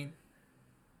 2015.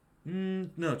 No,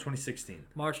 2016.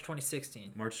 March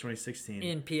 2016. March 2016.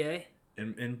 In PA.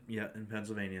 In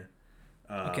Pennsylvania.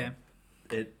 Okay.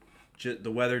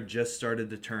 The weather just started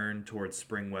to turn towards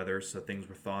spring weather, so things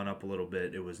were thawing up a little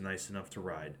bit. It was nice enough to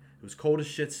ride. It was cold as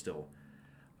shit still.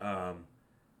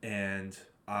 And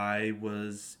I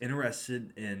was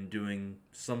interested in doing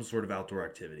some sort of outdoor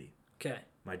activity. Okay.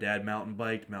 My dad mountain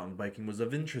biked. Mountain biking was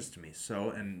of interest to me.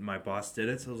 And my boss did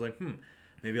it, so I was like,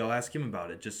 maybe I'll ask him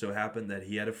about it. Just so happened that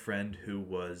he had a friend who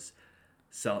was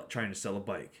trying to sell a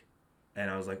bike. And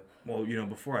I was like, well,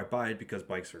 before I buy it, because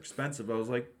bikes are expensive, I was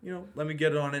like, let me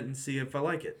get on it and see if I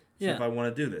like it. See if I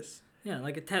want to do this. Yeah,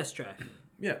 like a test drive.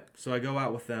 Yeah. So I go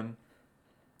out with them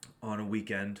on a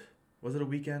weekend. Was it a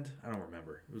weekend? I don't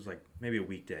remember. It was like maybe a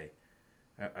weekday.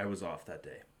 I was off that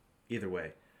day. Either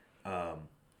way.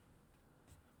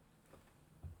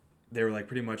 They were like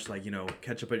pretty much like,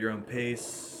 catch up at your own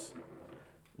pace.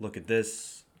 Look at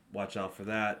this. Watch out for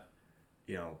that.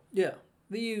 Yeah.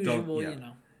 The usual,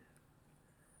 You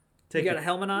got a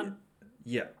helmet on?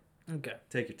 Yeah. Okay.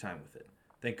 Take your time with it.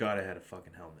 Thank God I had a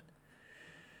fucking helmet.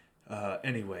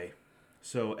 Anyway,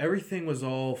 so everything was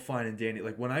all fine and dandy.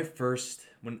 Like when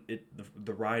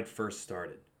the ride first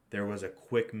started, there was a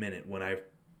quick minute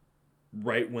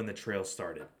right when the trail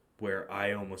started, where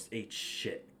I almost ate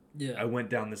shit. Yeah. I went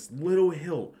down this little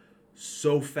hill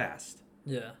so fast.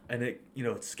 Yeah. And it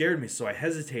scared me, so I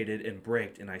hesitated and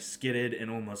braked, and I skidded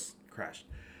and almost crashed.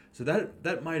 So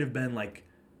that might have been like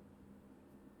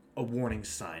a warning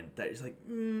sign that it's like,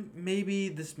 maybe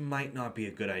this might not be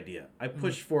a good idea. I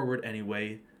pushed forward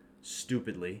anyway,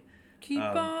 stupidly. Keep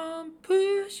on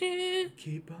pushing.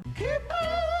 Keep on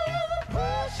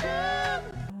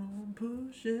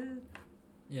pushing.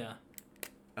 Yeah.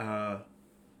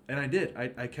 And I did.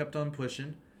 I kept on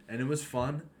pushing, and it was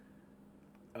fun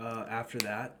after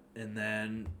that. And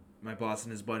then my boss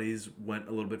and his buddies went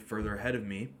a little bit further ahead of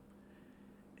me,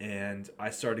 and I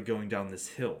started going down this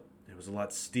hill. It was a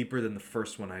lot steeper than the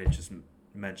first one I had just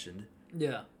mentioned.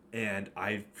 Yeah. And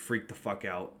I freaked the fuck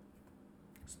out.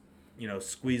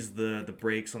 Squeezed the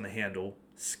brakes on the handle,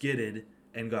 skidded,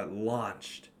 and got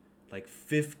launched like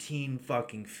 15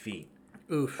 fucking feet.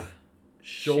 Oof.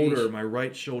 Sheesh. My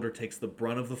right shoulder takes the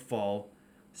brunt of the fall,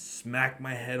 smacked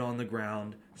my head on the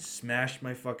ground, smashed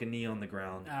my fucking knee on the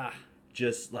ground.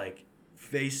 Just like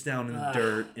face down in the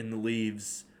dirt, in the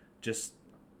leaves, just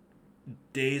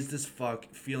dazed as fuck,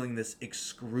 feeling this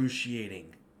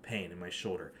excruciating pain in my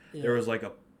shoulder. Yeah. There was like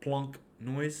a plunk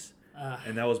noise,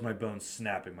 and that was my bone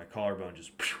snapping. My collarbone just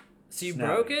So you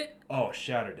snapping. broke it? Oh,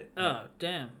 shattered it. Oh,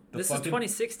 damn. This is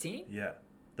 2016? Yeah.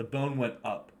 The bone went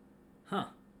up. Huh.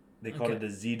 They called it a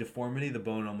Z deformity. The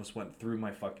bone almost went through my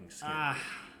fucking skin.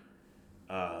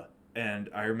 And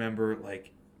I remember, like,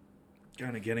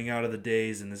 kind of getting out of the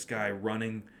daze, and this guy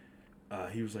running.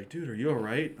 He was like, dude, are you all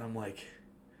right? I'm like,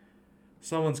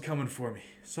 someone's coming for me.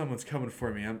 Someone's coming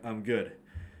for me. I'm good.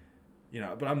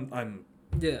 But I'm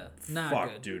yeah, not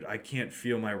fucked, good. dude. I can't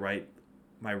feel my right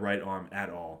arm at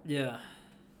all. Yeah.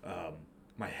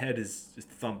 My head is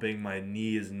thumping. My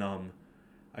knee is numb.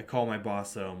 I call my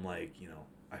boss and I'm like,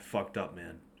 I fucked up,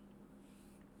 man.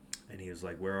 And he was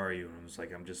like, where are you? And I was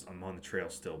like, I'm on the trail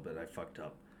still, but I fucked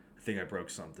up. I think I broke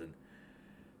something.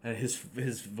 And his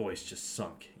voice just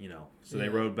sunk, So they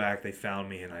rode back, they found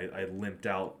me, and I limped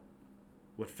out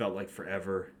what felt like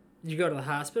forever. Did you go to the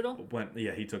hospital?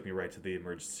 He took me right to the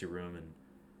emergency room, and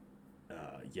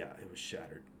it was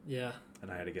shattered. Yeah. And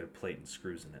I had to get a plate and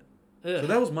screws in it. Ugh. So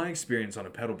that was my experience on a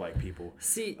pedal bike, people.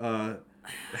 See,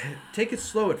 take it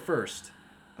slow at first.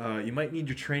 You might need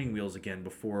your training wheels again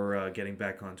before getting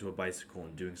back onto a bicycle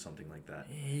and doing something like that.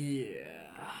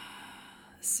 Yeah.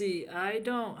 See, I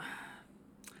don't.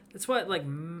 That's what like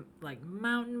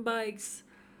mountain bikes,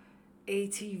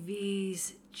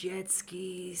 ATVs, jet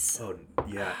skis. Oh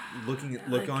yeah,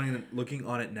 looking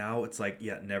on it now, it's like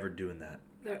never doing that.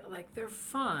 They're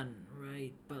fun,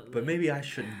 right? But maybe I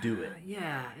shouldn't do it.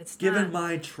 Yeah, it's given not...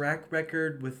 my track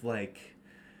record with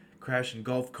crashing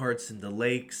golf carts into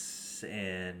lakes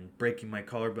and breaking my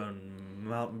collarbone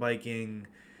mountain biking,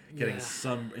 getting it's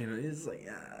like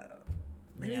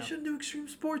maybe I shouldn't do extreme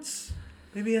sports.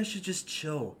 Maybe I should just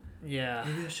chill. Yeah.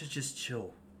 Maybe I should just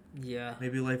chill. Yeah.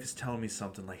 Maybe life is telling me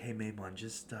something like, hey, Maimon,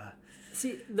 just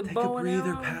see the take bow a and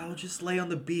breather, arrow. pal. Just lay on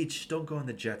the beach. Don't go on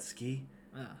the jet ski.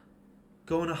 Yeah.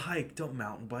 Go on a hike. Don't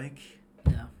mountain bike.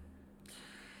 Yeah.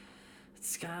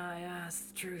 It's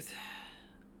the truth.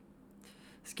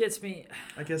 This gets me.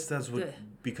 I guess that's what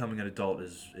becoming an adult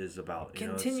is about.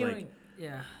 Continuing.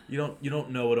 It's like, you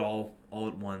don't know it all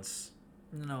at once.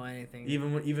 Know anything.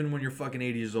 Even when you're fucking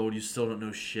 80 years old, you still don't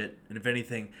know shit. And if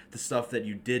anything, the stuff that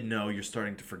you did know, you're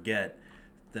starting to forget.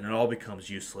 Then it all becomes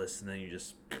useless, and then you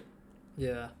just.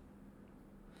 Yeah.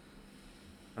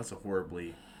 That's a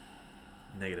horribly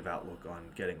negative outlook on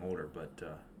getting older, but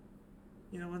what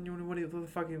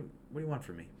do you want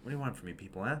from me? What do you want from me,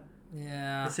 people, huh?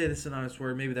 Yeah. Let's say this is an honest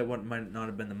word. Maybe that one might not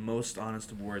have been the most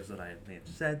honest of words that I may have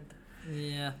said.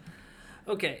 Yeah.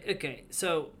 Okay.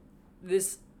 So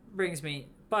this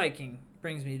biking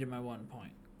brings me to my one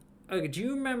point. Okay, do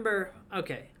you remember,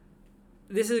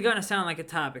 this is going to sound like a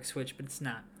topic switch, but it's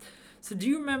not. So do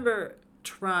you remember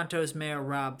Toronto's Mayor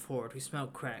Rob Ford, who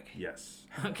smoked crack? Yes.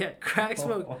 Okay, crack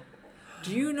smoke.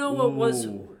 Do you know what was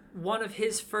one of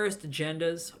his first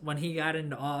agendas when he got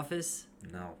into office?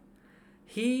 No.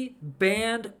 He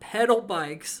banned pedal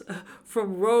bikes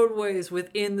from roadways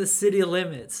within the city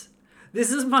limits.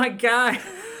 This is my guy.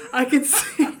 I can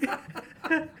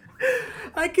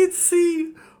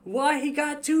see why he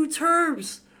got 2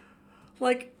 terms.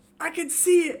 I could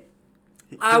see it.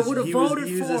 I would have voted for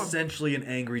him. He was essentially an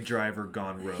angry driver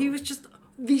gone rogue. He was just,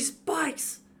 these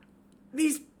bikes.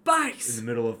 In the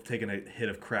middle of taking a hit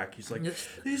of crack, he's like,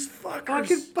 these fuckers.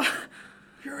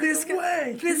 You're in the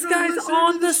way. This guy's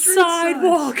on the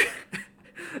sidewalk.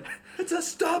 It's a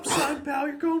stop sign, pal.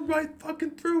 You're going right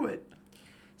fucking through it.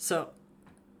 So,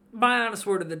 my honest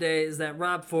word of the day is that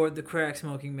Rob Ford, the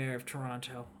crack-smoking mayor of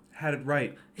Toronto, had it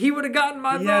right. He would have gotten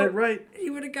my vote. He had it right.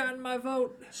 He would have gotten my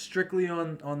vote. Strictly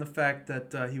on the fact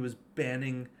that he was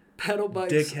banning pedal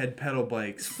bikes, dickhead pedal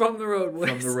bikes from the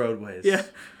roadways.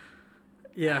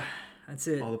 Yeah, that's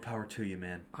it. All the power to you,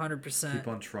 man. 100%. Keep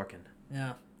on trucking.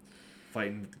 Yeah.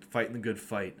 Fighting the good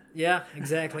fight. Yeah,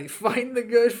 exactly. Fighting the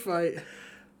good fight.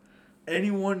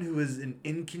 Anyone who is an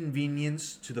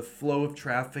inconvenience to the flow of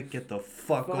traffic, get the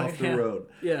fuck off the road.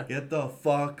 Yeah. Get the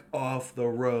fuck off the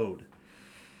road.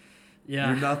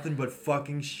 Yeah. You're nothing but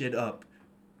fucking shit up.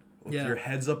 With your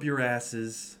heads up your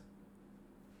asses.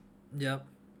 Yep.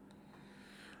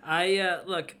 I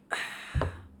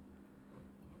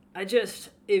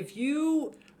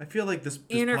feel like this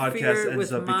podcast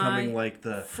ends up becoming like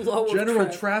the general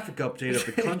traffic update of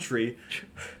the country.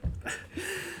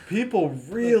 People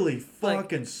really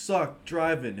fucking suck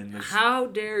driving in this. How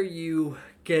dare you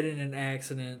get in an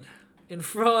accident in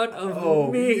front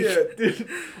of me? Yeah, dude.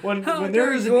 When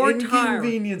there is an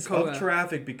inconvenience of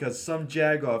traffic because some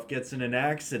jagoff gets in an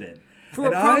accident. For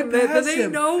a problem that they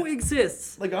know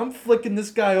exists. Like, I'm flicking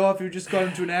this guy off who just got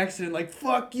into an accident. Like,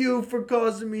 fuck you for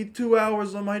causing me 2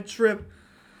 hours on my trip.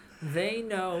 They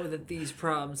know that these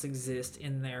problems exist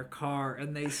in their car,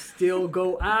 and they still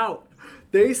go out.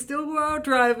 They still go out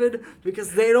driving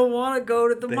because they don't want to go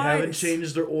to the mines. They haven't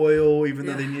changed their oil, even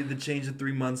though they needed to change it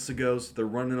 3 months ago, so they're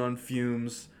running on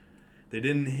fumes. They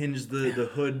didn't hinge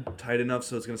the hood tight enough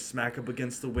so it's going to smack up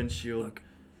against the windshield. Look,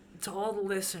 to all the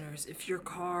listeners, if your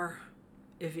car,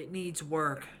 if it needs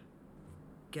work,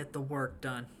 get the work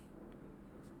done.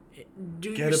 Do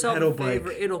yourself a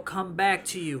favor. It'll come back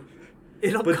to you.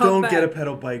 But don't get a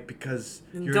pedal bike because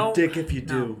you're a dick if you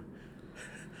do.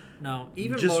 No,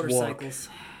 even just motorcycles.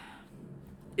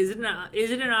 Is it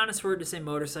an honest word to say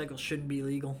motorcycles shouldn't be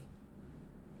legal?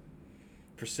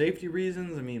 For safety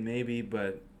reasons, I mean, maybe,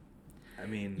 but I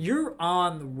mean, you're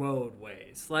on the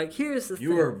roadways. Like, here's the thing.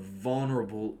 You are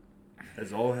vulnerable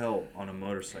as all hell on a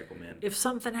motorcycle, man. If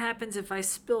something happens, if I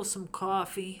spill some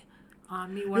coffee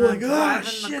on me when You're I'm like, driving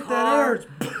shit, the car, that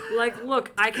hurts. like,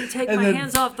 look, I can take And my then-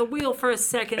 hands off the wheel for a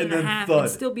second and a then half thud. and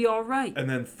still be all right. And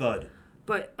then thud.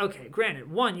 But okay,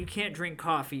 granted, one, you can't drink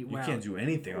coffee You while can't do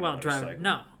anything on a while motorcycle. driving.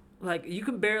 No, like you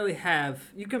can barely have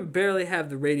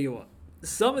the radio up.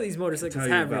 Some of these I'll motorcycles tell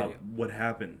you have about radio. what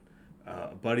happened.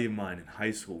 A buddy of mine in high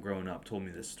school growing up told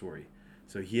me this story.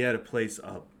 So he had a place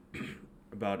up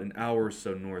about an hour or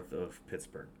so north of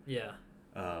Pittsburgh. Yeah.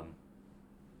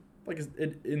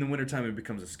 In the wintertime, it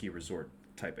becomes a ski resort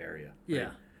type area. Yeah.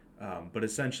 But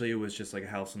essentially, it was just like a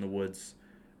house in the woods.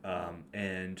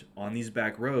 And on these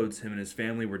back roads, him and his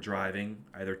family were driving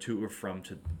either to or from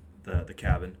to the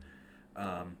cabin.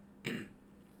 And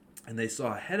they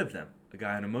saw ahead of them a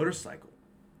guy on a motorcycle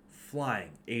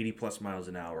flying 80 plus miles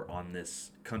an hour on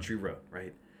this country road,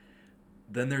 right?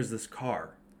 Then there's this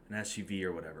car, an SUV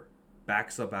or whatever,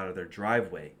 backs up out of their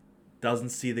driveway,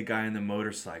 doesn't see the guy on the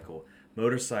motorcycle.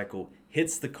 Motorcycle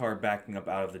hits the car backing up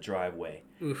out of the driveway,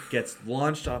 gets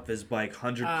launched off his bike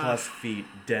 100 plus feet,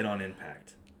 dead on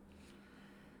impact.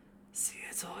 See,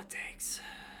 that's all it takes.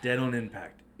 Dead on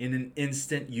impact. In an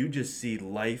instant, you just see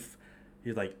life.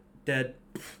 You're like, dead,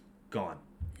 gone.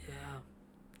 Yeah.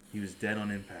 He was dead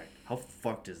on impact. How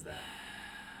fucked is that?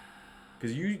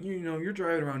 Because you know, you're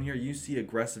driving around here, you see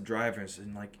aggressive drivers,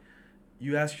 and like,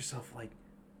 you ask yourself, like,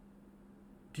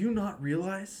 do you not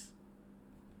realize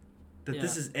that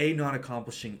this is A, not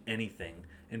accomplishing anything,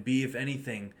 and B, if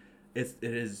anything, it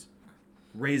is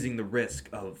raising the risk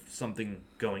of something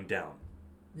going down.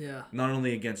 Yeah. Not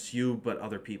only against you, but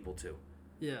other people too.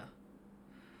 Yeah.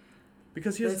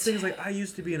 Because here's the thing, is like, I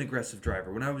used to be an aggressive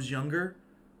driver. When I was younger,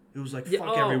 it was like,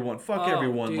 fuck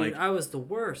everyone. Dude, like, I was the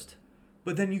worst.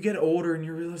 But then you get older and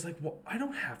you realize, like, well, I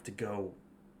don't have to go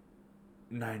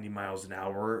 90 miles an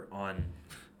hour on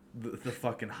the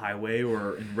fucking highway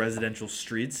or in residential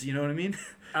streets. You know what I mean?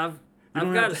 I've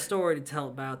got a story to tell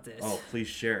about this. Oh, please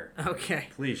share. Okay.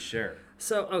 Please share.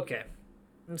 So, okay.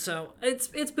 So, it's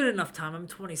been enough time. I'm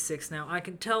 26 now. I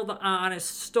can tell the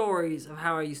honest stories of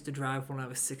how I used to drive when I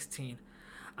was 16.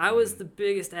 I was the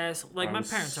biggest asshole. Like, my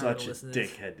parents aren't going to listen to this.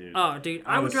 Such a dickhead, dude. Oh, dude.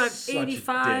 I would drive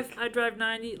 85. I I'd drive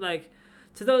 90. Like,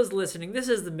 to those listening, this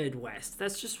is the Midwest.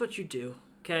 That's just what you do,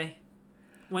 okay?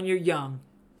 When you're young.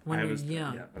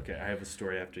 Yeah, okay. I have a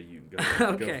story after you. Go,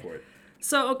 Okay. Go for it.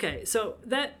 So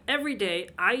that every day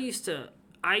I used to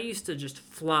just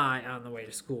fly on the way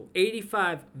to school.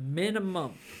 85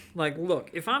 minimum. Like, look,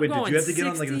 if I'm going 60... Wait, did you have to get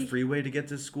on, like, the freeway to get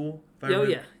to school?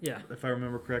 Yeah. If I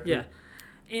remember correctly? Yeah.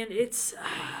 And it's,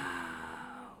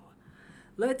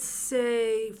 let's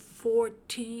say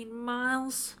 14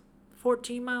 miles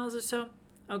or so.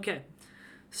 Okay.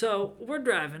 So we're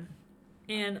driving,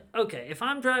 and okay, if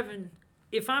I'm driving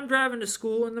to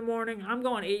school in the morning, I'm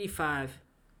going 85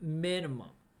 minimum,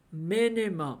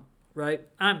 right?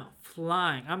 I'm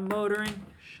flying. I'm motoring.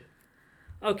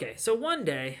 Okay, so one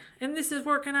day, and this is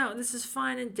working out. This is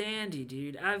fine and dandy,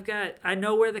 dude. I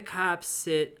know where the cops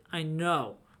sit. I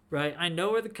know, right? I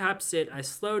know where the cops sit. I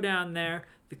slow down there.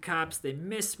 The cops, they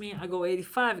miss me. I go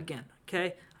 85 again,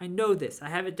 okay? I know this. I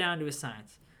have it down to a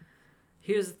science.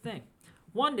 Here's the thing.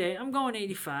 One day, I'm going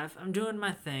 85. I'm doing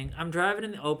my thing. I'm driving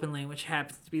in the open lane, which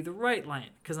happens to be the right lane,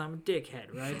 because I'm a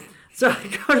dickhead, right? So I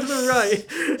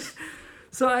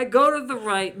go to the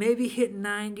right. Maybe hit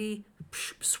 90,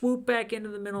 swoop back into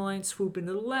the middle lane, swoop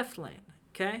into the left lane,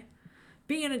 okay?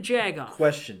 Being a jag-off.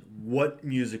 Question: what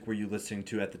music were you listening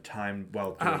to at the time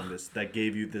while doing this that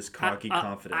gave you this cocky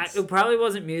confidence? It probably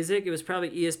wasn't music. It was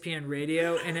probably ESPN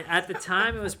radio, and at the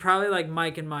time, it was probably like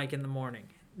Mike and Mike in the morning.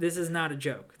 This is not a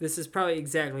joke. This is probably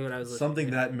exactly what I was listening Something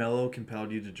to. that mellow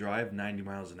compelled you to drive 90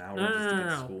 miles an hour just to get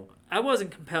to school? I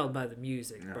wasn't compelled by the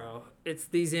music, bro. It's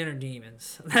these inner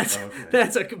demons. That's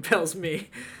what compels me.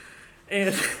 And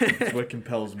it's what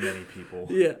compels many people.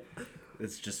 Yeah.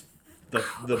 It's just the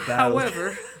battle.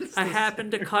 However, I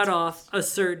happened to have cut off a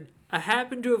certain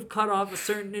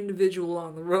individual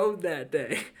on the road that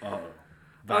day.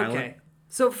 Violent? Okay.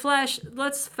 So,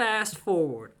 let's fast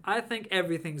forward. I think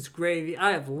everything's gravy.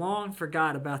 I have long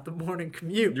forgot about the morning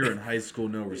commute. You're in high school,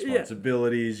 no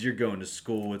responsibilities. You're going to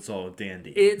school. It's all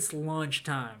dandy. It's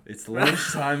lunchtime. It's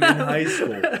lunchtime in high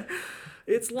school.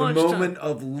 It's lunchtime. The moment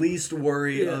of least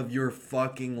worry of your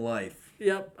fucking life.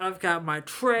 Yep. I've got my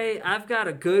tray. I've got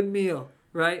a good meal,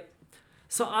 right?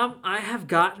 So I have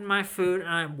gotten my food, and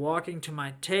I'm walking to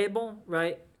my table,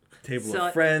 right? table So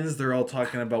of friends. They're all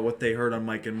talking about what they heard on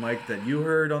Mike and Mike that you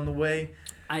heard on the way.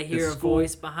 I hear a school.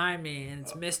 voice behind me, and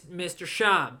it's Mr.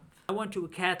 Schaub. I went to a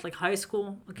Catholic high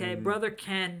school. Okay, brother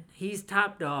Ken, he's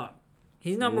top dog.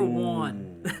 He's number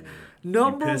one.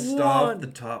 Number you pissed one. off the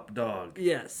top dog.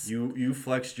 Yes. You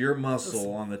flexed your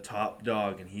muscle on the top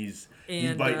dog, and he's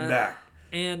biting back.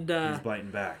 And He's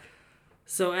biting back.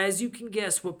 so as you can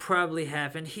guess, what probably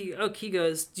happened? He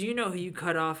goes, "Do you know who you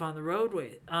cut off on the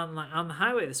roadway on the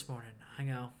highway this morning?" I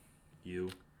go, You.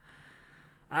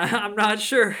 I'm not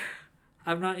sure.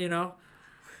 I'm not,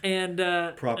 And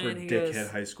Proper and he dickhead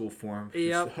goes, high school form.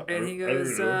 Yep. And he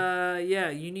goes, yeah,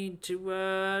 you need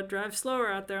to drive slower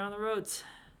out there on the roads.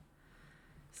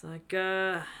 It's like,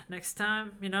 next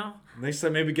time, Next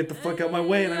time, maybe get the fuck out my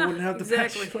way, and I wouldn't have to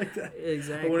pass you like that.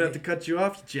 Exactly. I wouldn't have to cut you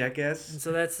off, you jackass. And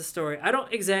so that's the story. I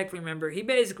don't exactly remember. He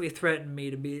basically threatened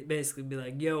me to be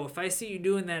like, yo, if I see you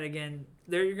doing that again,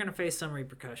 you're gonna face some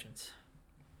repercussions.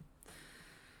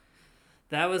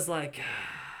 That was like,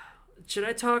 should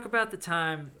I talk about the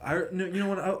time? No, you know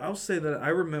what? I'll say that I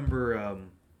remember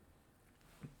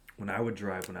when I would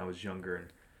drive when I was younger,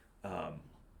 and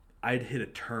I'd hit a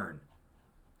turn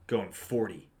going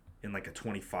 40 in like a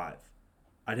 25.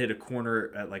 I'd hit a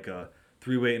corner at like a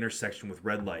three-way intersection with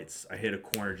red lights. I hit a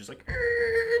corner just like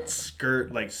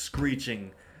skirt, like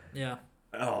screeching. Yeah.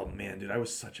 Oh man, dude, I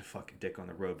was such a fucking dick on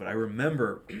the road. But I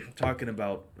remember talking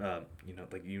about,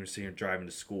 like you were saying, you're driving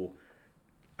to school.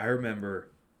 I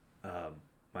remember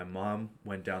my mom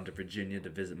went down to Virginia to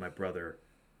visit my brother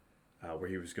where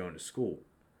he was going to school.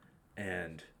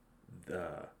 And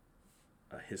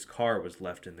his car was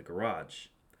left in the garage.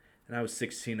 And I was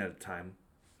 16 at the time.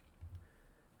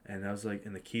 And I was like,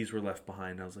 and the keys were left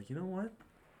behind. I was like, you know what?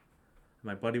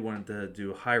 My buddy wanted to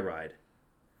do a high ride.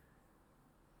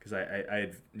 Because I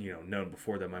had, known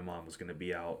before that my mom was going to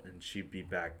be out and she'd be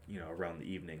back, around the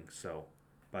evening. So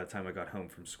by the time I got home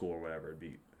from school or whatever,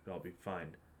 it'd all be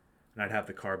fine. And I'd have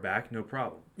the car back, no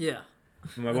problem. Yeah.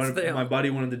 My buddy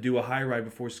wanted to do a high ride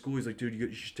before school. He's like, dude,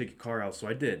 you should take your car out. So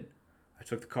I did. I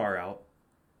took the car out,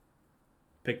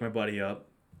 picked my buddy up.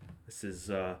 This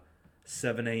is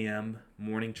 7 a.m.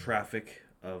 morning traffic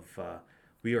of,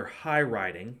 we are high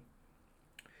riding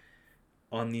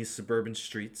on these suburban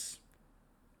streets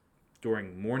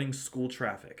during morning school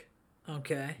traffic.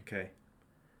 Okay.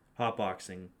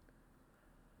 Hotboxing.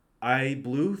 I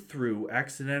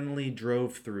accidentally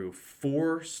drove through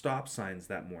 4 stop signs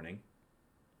that morning.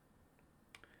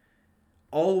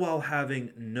 All while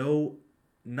having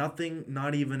nothing,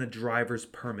 not even a driver's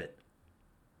permit.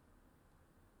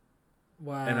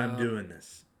 Wow. And I'm doing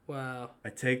this. Wow. I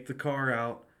take the car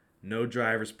out, no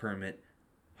driver's permit,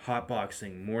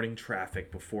 hotboxing, morning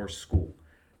traffic before school.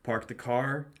 Park the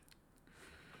car.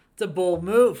 It's a bold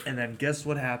move. And then guess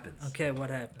what happens? Okay,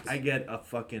 what happens? I get a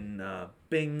fucking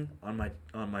bing on my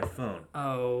phone.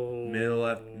 Oh.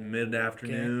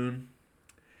 Mid-afternoon.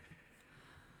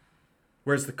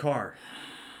 Where's the car?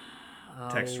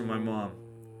 Text from my mom.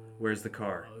 Where's the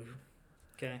car?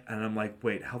 Okay. And I'm like,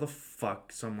 wait, how the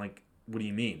fuck? So I'm like, what do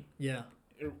you mean? Yeah.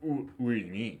 What do you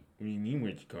mean? What do you mean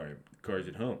where's the car? The car's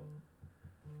at home.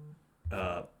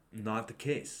 Not the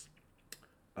case.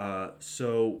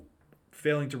 So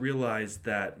failing to realize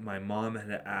that my mom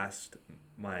had asked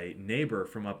my neighbor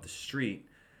from up the street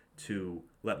to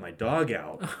let my dog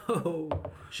out. Oh.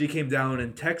 She came down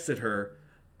and texted her,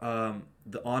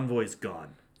 the envoy's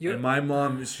gone. And my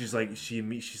mom, she's like,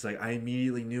 I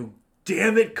immediately knew,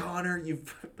 damn it, Connor, you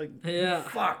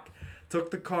fuck.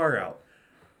 Took the car out.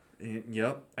 And,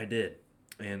 yep, I did.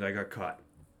 And I got caught.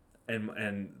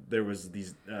 And there was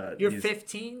these... You're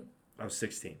 15? I was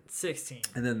 16. 16.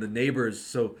 And then the neighbors,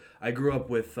 so I grew up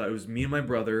with, it was me and my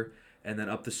brother, and then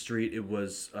up the street it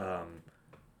was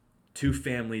 2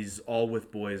 families, all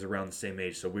with boys around the same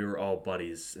age, so we were all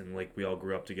buddies, and like we all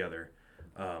grew up together.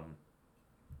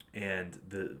 And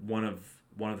one of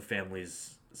the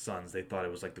family's sons, they thought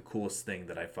it was like the coolest thing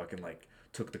that I fucking like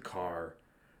took the car.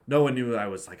 No one knew I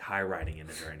was like high riding in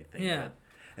it or anything. Yeah. But,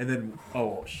 and then,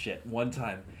 oh shit, one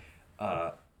time,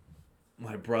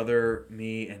 my brother,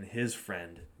 me, and his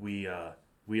friend, we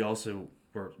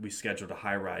scheduled a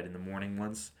high ride in the morning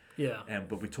once. Yeah.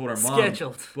 But we told our mom.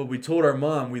 But we told our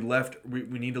mom we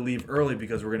need to leave early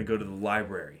because we're gonna go to the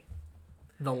library.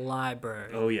 The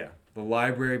library. Oh yeah, the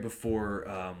library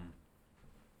before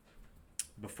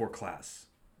class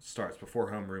starts,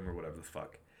 before homeroom or whatever the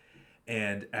fuck.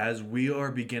 And as we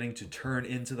are beginning to turn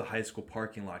into the high school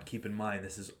parking lot, keep in mind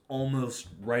this is almost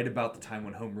right about the time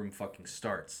when homeroom fucking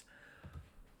starts.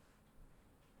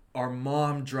 Our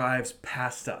mom drives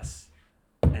past us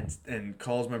and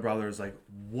calls my brother, is like,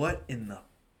 what in the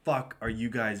fuck are you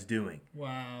guys doing?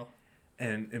 Wow.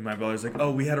 And my brother's like,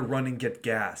 oh, we had to run and get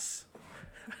gas.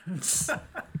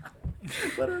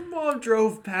 But our mom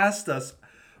drove past us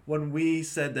when we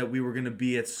said that we were going to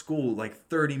be at school like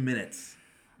 30 minutes.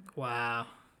 Wow.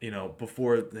 You know,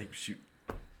 before like shoot.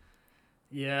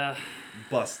 Yeah.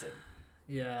 Busted.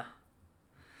 Yeah.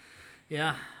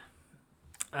 Yeah.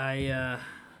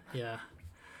 Yeah.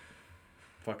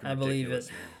 Fucking I believe ridiculous,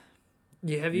 it. man.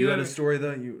 Yeah, have You had ever a story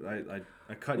though?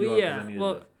 I cut you Well, off yeah. because I needed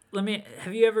Well, to...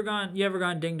 have you ever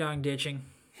gone ding dong ditching?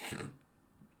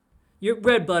 You're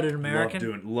red-blooded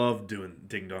American. Love doing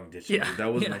ding dong ditching. Yeah, Dude.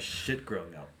 That was yeah. my shit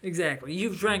growing up. Exactly.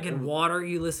 You've drank in water,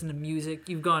 you listen to music,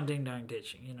 you've gone ding dong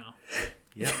ditching, you know.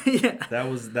 Yeah. Yeah. That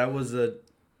was a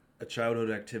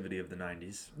childhood activity of the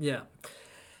 90s. Yeah.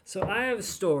 So I have a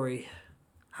story.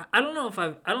 I don't know if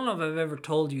I've ever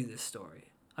told you this story.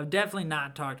 I've definitely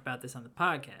not talked about this on the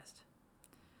podcast.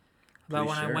 About Please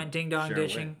when I share. went ding dong Share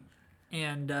ditching.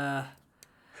 And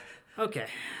okay.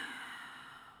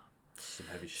 Some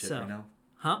heavy shit So- right now?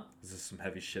 Huh? Is this some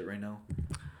heavy shit right now?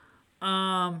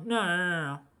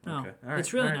 No. Okay. All right.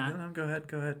 It's really all right. not. No,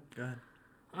 go ahead.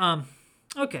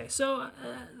 Okay, so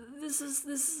this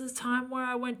is a time where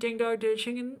I went ding dong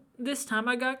ditching, and this time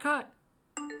I got caught.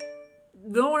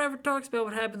 No one ever talks about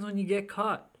what happens when you get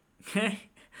caught. Okay,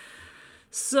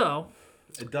 so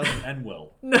It doesn't end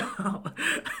well no,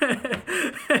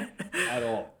 at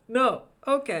all. no.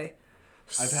 Okay,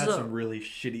 I've had some really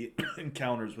shitty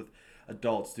encounters with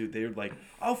adults, dude. They were like,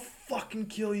 "I'll fucking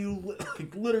kill you!"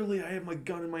 Like literally, I have my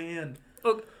gun in my hand.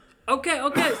 Okay.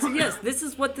 So yes, this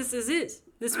is what this is.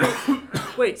 This was,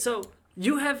 wait. So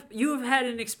you have had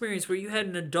an experience where you had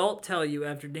an adult tell you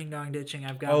after ding dong ditching,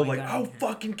 "I've got." Oh, my like gun I'll in here."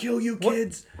 fucking kill you,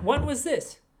 kids. When was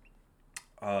this?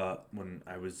 When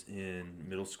I was in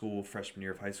middle school, freshman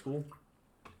year of high school,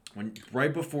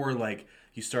 right before like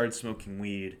you started smoking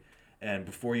weed, and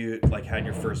before you like had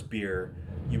your first beer,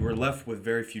 you were left with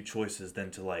very few choices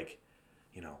than to like,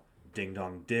 you know, ding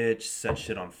dong ditch, set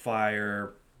shit on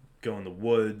fire, go in the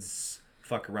woods,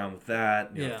 fuck around with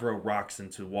that, you know, Yeah. throw rocks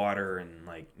into water, and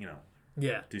like, you know,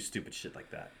 Yeah. do stupid shit like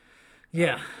that.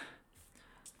 Yeah.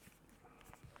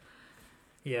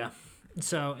 Yeah.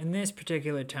 So in this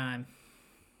particular time,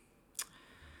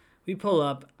 we pull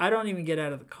up. I don't even get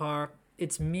out of the car.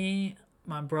 It's me,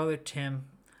 my brother Tim.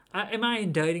 Am I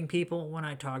indicting people when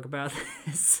I talk about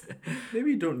this?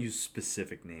 Maybe don't use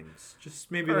specific names.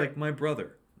 Just maybe All right. like my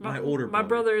brother, my older brother. My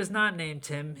brother is not named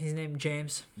Tim. He's named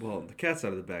James. Well, the cat's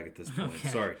out of the bag at this point. Okay.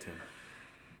 Sorry, Tim.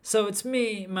 So it's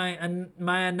me, my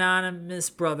anonymous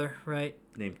brother, right?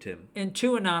 Named Tim. And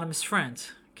two anonymous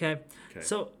friends. Okay. Okay.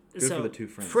 So Good for the two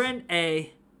friends. Friend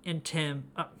A and Tim.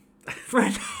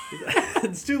 Friend.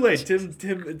 It's too late, Tim.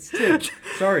 It's Tim.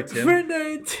 Sorry, Tim. Friend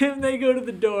A and Tim, they go to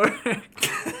the door.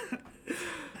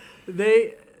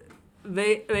 they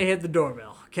hit the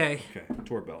doorbell. Okay. Okay,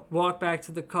 doorbell. Walk back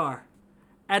to the car.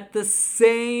 At the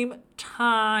same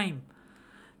time,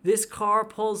 this car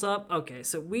pulls up. Okay,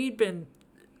 so we'd been.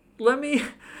 Let's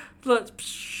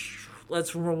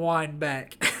rewind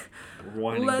back.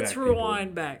 Let's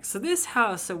rewind back. So this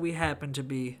house that we happen to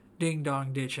be ding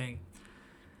dong ditching,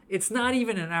 it's not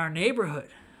even in our neighborhood.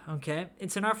 Okay,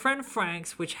 it's in our friend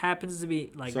Frank's, which happens to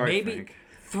be like Sorry, maybe Frank.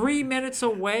 3 minutes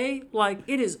away. Like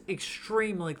it is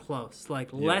extremely close. Like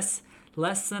less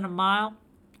than a mile,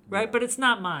 right? Yeah. But it's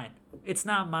not mine. It's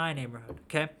not my neighborhood.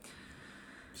 Okay.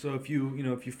 So if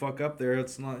you fuck up there,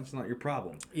 it's not your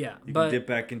problem. Yeah, You but can dip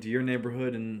back into your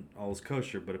neighborhood and all is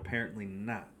kosher, but apparently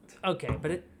not.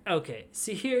 okay.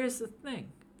 See, here's the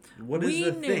thing. What is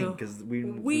the thing? Because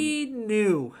we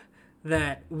knew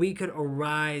that we could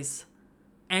arise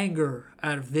anger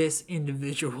out of this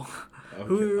individual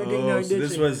who we were ding dong so this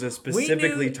ditching. was a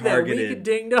specifically we knew targeted. that we could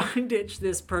ding dong ditch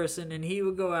this person, and he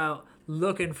would go out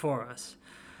looking for us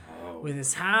with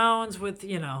his hounds. With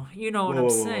you know what I'm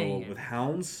saying. With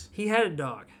hounds? He had a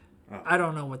dog. Oh. I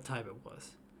don't know what type it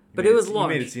was, but it was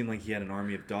large. You made it seem like he had an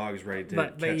army of dogs ready to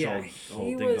but catch yeah, all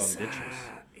he ding was. dong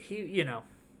ditchers.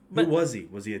 But Who was he?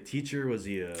 Was he a teacher? Was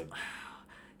he a?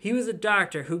 he was a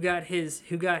doctor who got his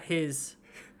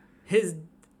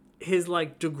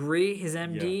like degree, his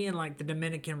MD in like the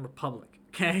Dominican Republic.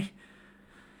 Okay,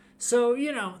 so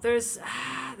there's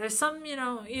some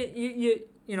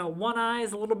one eye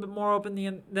is a little bit more open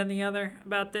than the other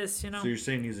about this. So you're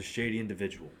saying he's a shady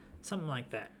individual? Something like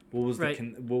that. What was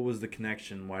Right. what was the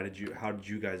connection? How did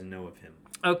you guys know of him?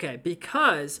 Okay,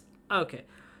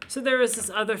 so there was this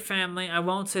other family. I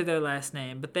won't say their last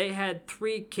name, but they had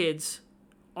 3 kids,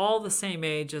 all the same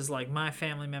age as like my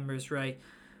family members, right?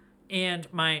 and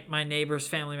my neighbors,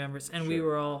 family members, and we Sure.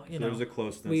 were all, So there was a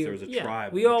closeness. There was a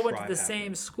tribe. We a all went to tribe the same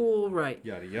happening. school, right?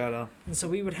 Yada yada. And so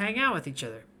we would hang out with each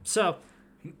other. So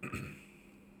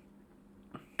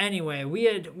anyway, we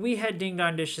had ding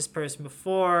dong dished this person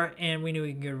before, and we knew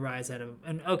we could get a rise out of him.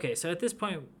 And okay, so at this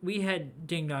point, we had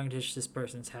ding dong dished this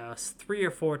person's house 3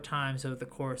 or 4 times over the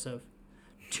course of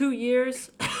 2 years.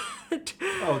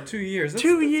 Oh, 2 years. That's,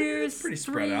 2 that's years, pretty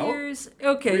 3 spread out. years.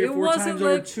 Okay, 3 or it 4 wasn't times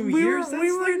like over 2 years.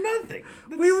 That's like nothing.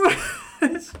 we were.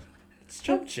 It's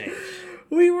chump change.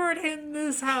 We weren't hitting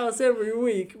this house every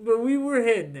week, but we were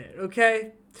hitting it,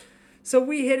 okay? So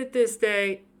we hit it this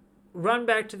day, run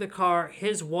back to the car.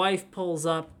 His wife pulls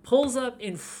up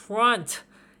in front,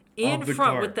 Of the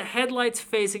car. with the headlights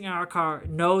facing our car,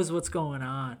 knows what's going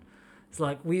on. It's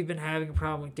like, we've been having a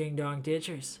problem with Ding Dong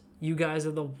Ditchers. You guys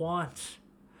are the ones.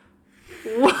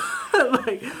 What?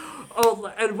 Like, oh,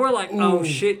 and we're like, oh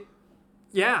shit.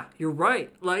 Yeah, you're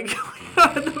right. Like,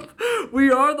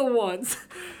 we are the ones.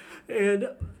 And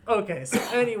okay, so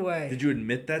anyway. Did you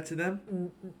admit that to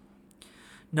them?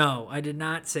 No, I did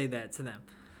not say that to them.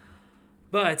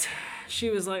 But she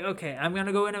was like, "Okay, I'm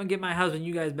gonna go in and get my husband.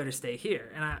 You guys better stay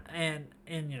here." And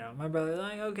you know, my brother's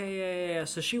like, "Okay, yeah."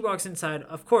 So she walks inside.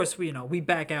 Of course, we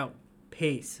back out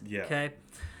pace. Yeah. Okay.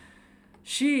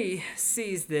 She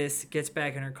sees this, gets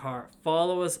back in her car,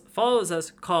 follows us,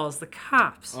 calls the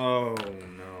cops. Oh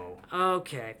no.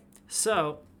 Okay.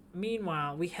 So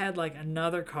meanwhile, we had like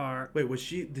another car. Wait,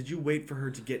 did you wait for her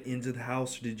to get into the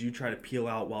house, or did you try to peel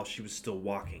out while she was still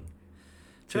walking?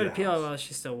 Try to the peel house? out while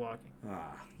she's still walking.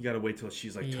 You gotta wait till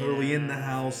she's like totally in the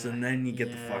house, and then you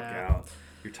get the fuck out.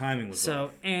 Your timing was So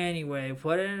off. anyway,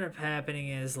 what ended up happening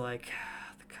is like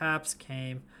the cops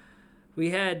came.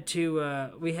 We had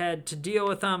to deal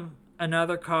with them.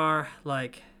 Another car,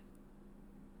 like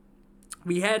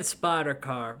we had a spotter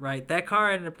car, right? That car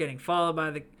ended up getting followed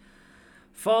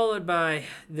by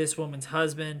this woman's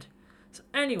husband. So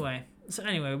anyway,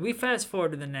 we fast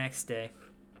forward to the next day.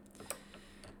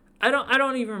 I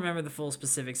don't even remember the full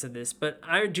specifics of this, but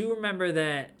I do remember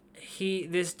that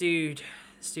this dude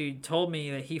told me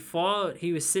that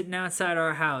he was sitting outside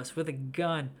our house with a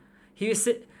gun.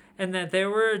 And that there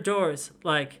were doors,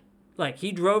 like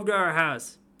he drove to our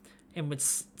house and would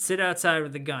sit outside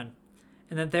with a gun.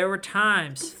 And that there were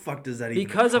times, What the fuck does that even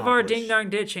because of our accomplish? ding-dong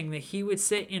ditching, that he would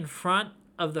sit in front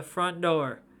of the front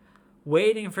door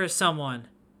waiting for someone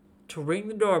to ring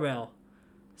the doorbell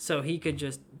so he could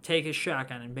just take his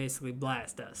shotgun and basically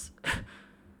blast us.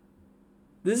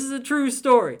 This is a true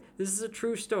story.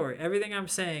 Everything I'm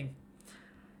saying.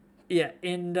 Yeah,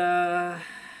 and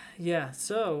yeah,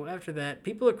 so after that,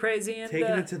 people are crazy and Taking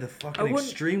it to the fucking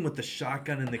extreme with the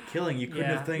shotgun and the killing. You couldn't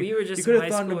have we were just you could have high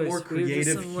thought of a schoolers. more We were just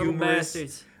creative, some little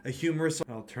bastards. humorous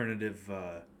alternative,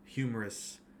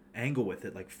 humorous angle with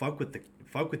it. Like fuck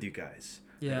with you guys.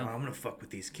 Yeah. Like, oh, I'm gonna fuck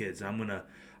with these kids. I'm gonna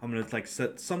like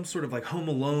set some sort of like Home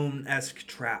Alone-esque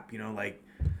trap. You know, like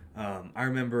I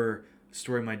remember a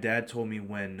story my dad told me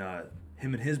when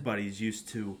him and his buddies used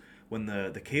to, when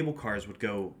the cable cars would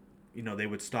go, you know, they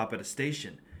would stop at a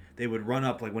station. They would run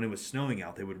up, like when it was snowing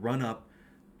out, they would run up.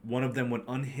 One of them would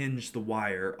unhinge the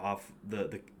wire off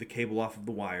the cable off of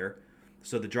the wire.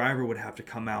 So the driver would have to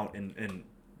come out and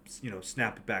you know,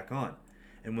 snap it back on.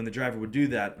 And when the driver would do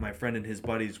that, my friend and his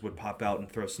buddies would pop out and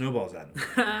throw snowballs at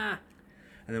him.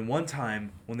 And then one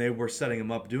time, when they were setting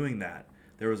him up doing that,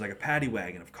 there was like a paddy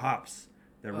wagon of cops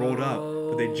that rolled up,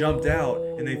 but they jumped out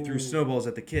and they threw snowballs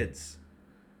at the kids.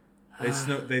 They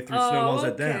threw snowballs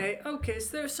at them. Okay,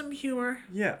 so there's some humor.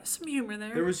 Yeah. Some humor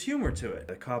there. There was humor to it.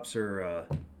 The cops are,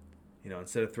 you know,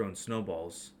 instead of throwing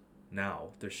snowballs, now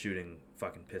they're shooting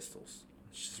fucking pistols.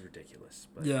 It's just ridiculous.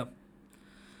 But, yeah.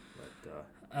 But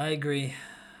I agree.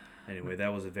 anyway,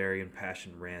 that was a very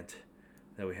impassioned rant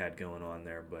that we had going on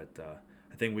there. But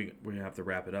I think we're gonna have to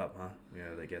wrap it up, huh? We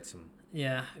gotta get some.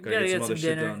 Yeah, we Gotta gotta get get some some other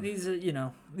shit dinner.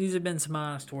 done. These have been some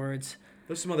honest words.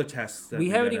 There's some other tests that We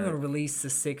haven't gotta- even released the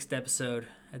 6th episode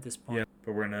at this point. Yeah,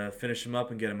 but we're gonna finish them up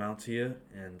and get them out to you,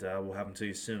 and we'll have them to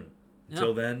you soon.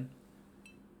 Until then,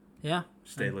 Yeah.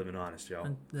 stay living honest, y'all.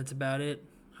 And that's about it.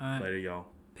 All right. Later, y'all.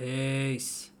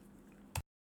 Peace.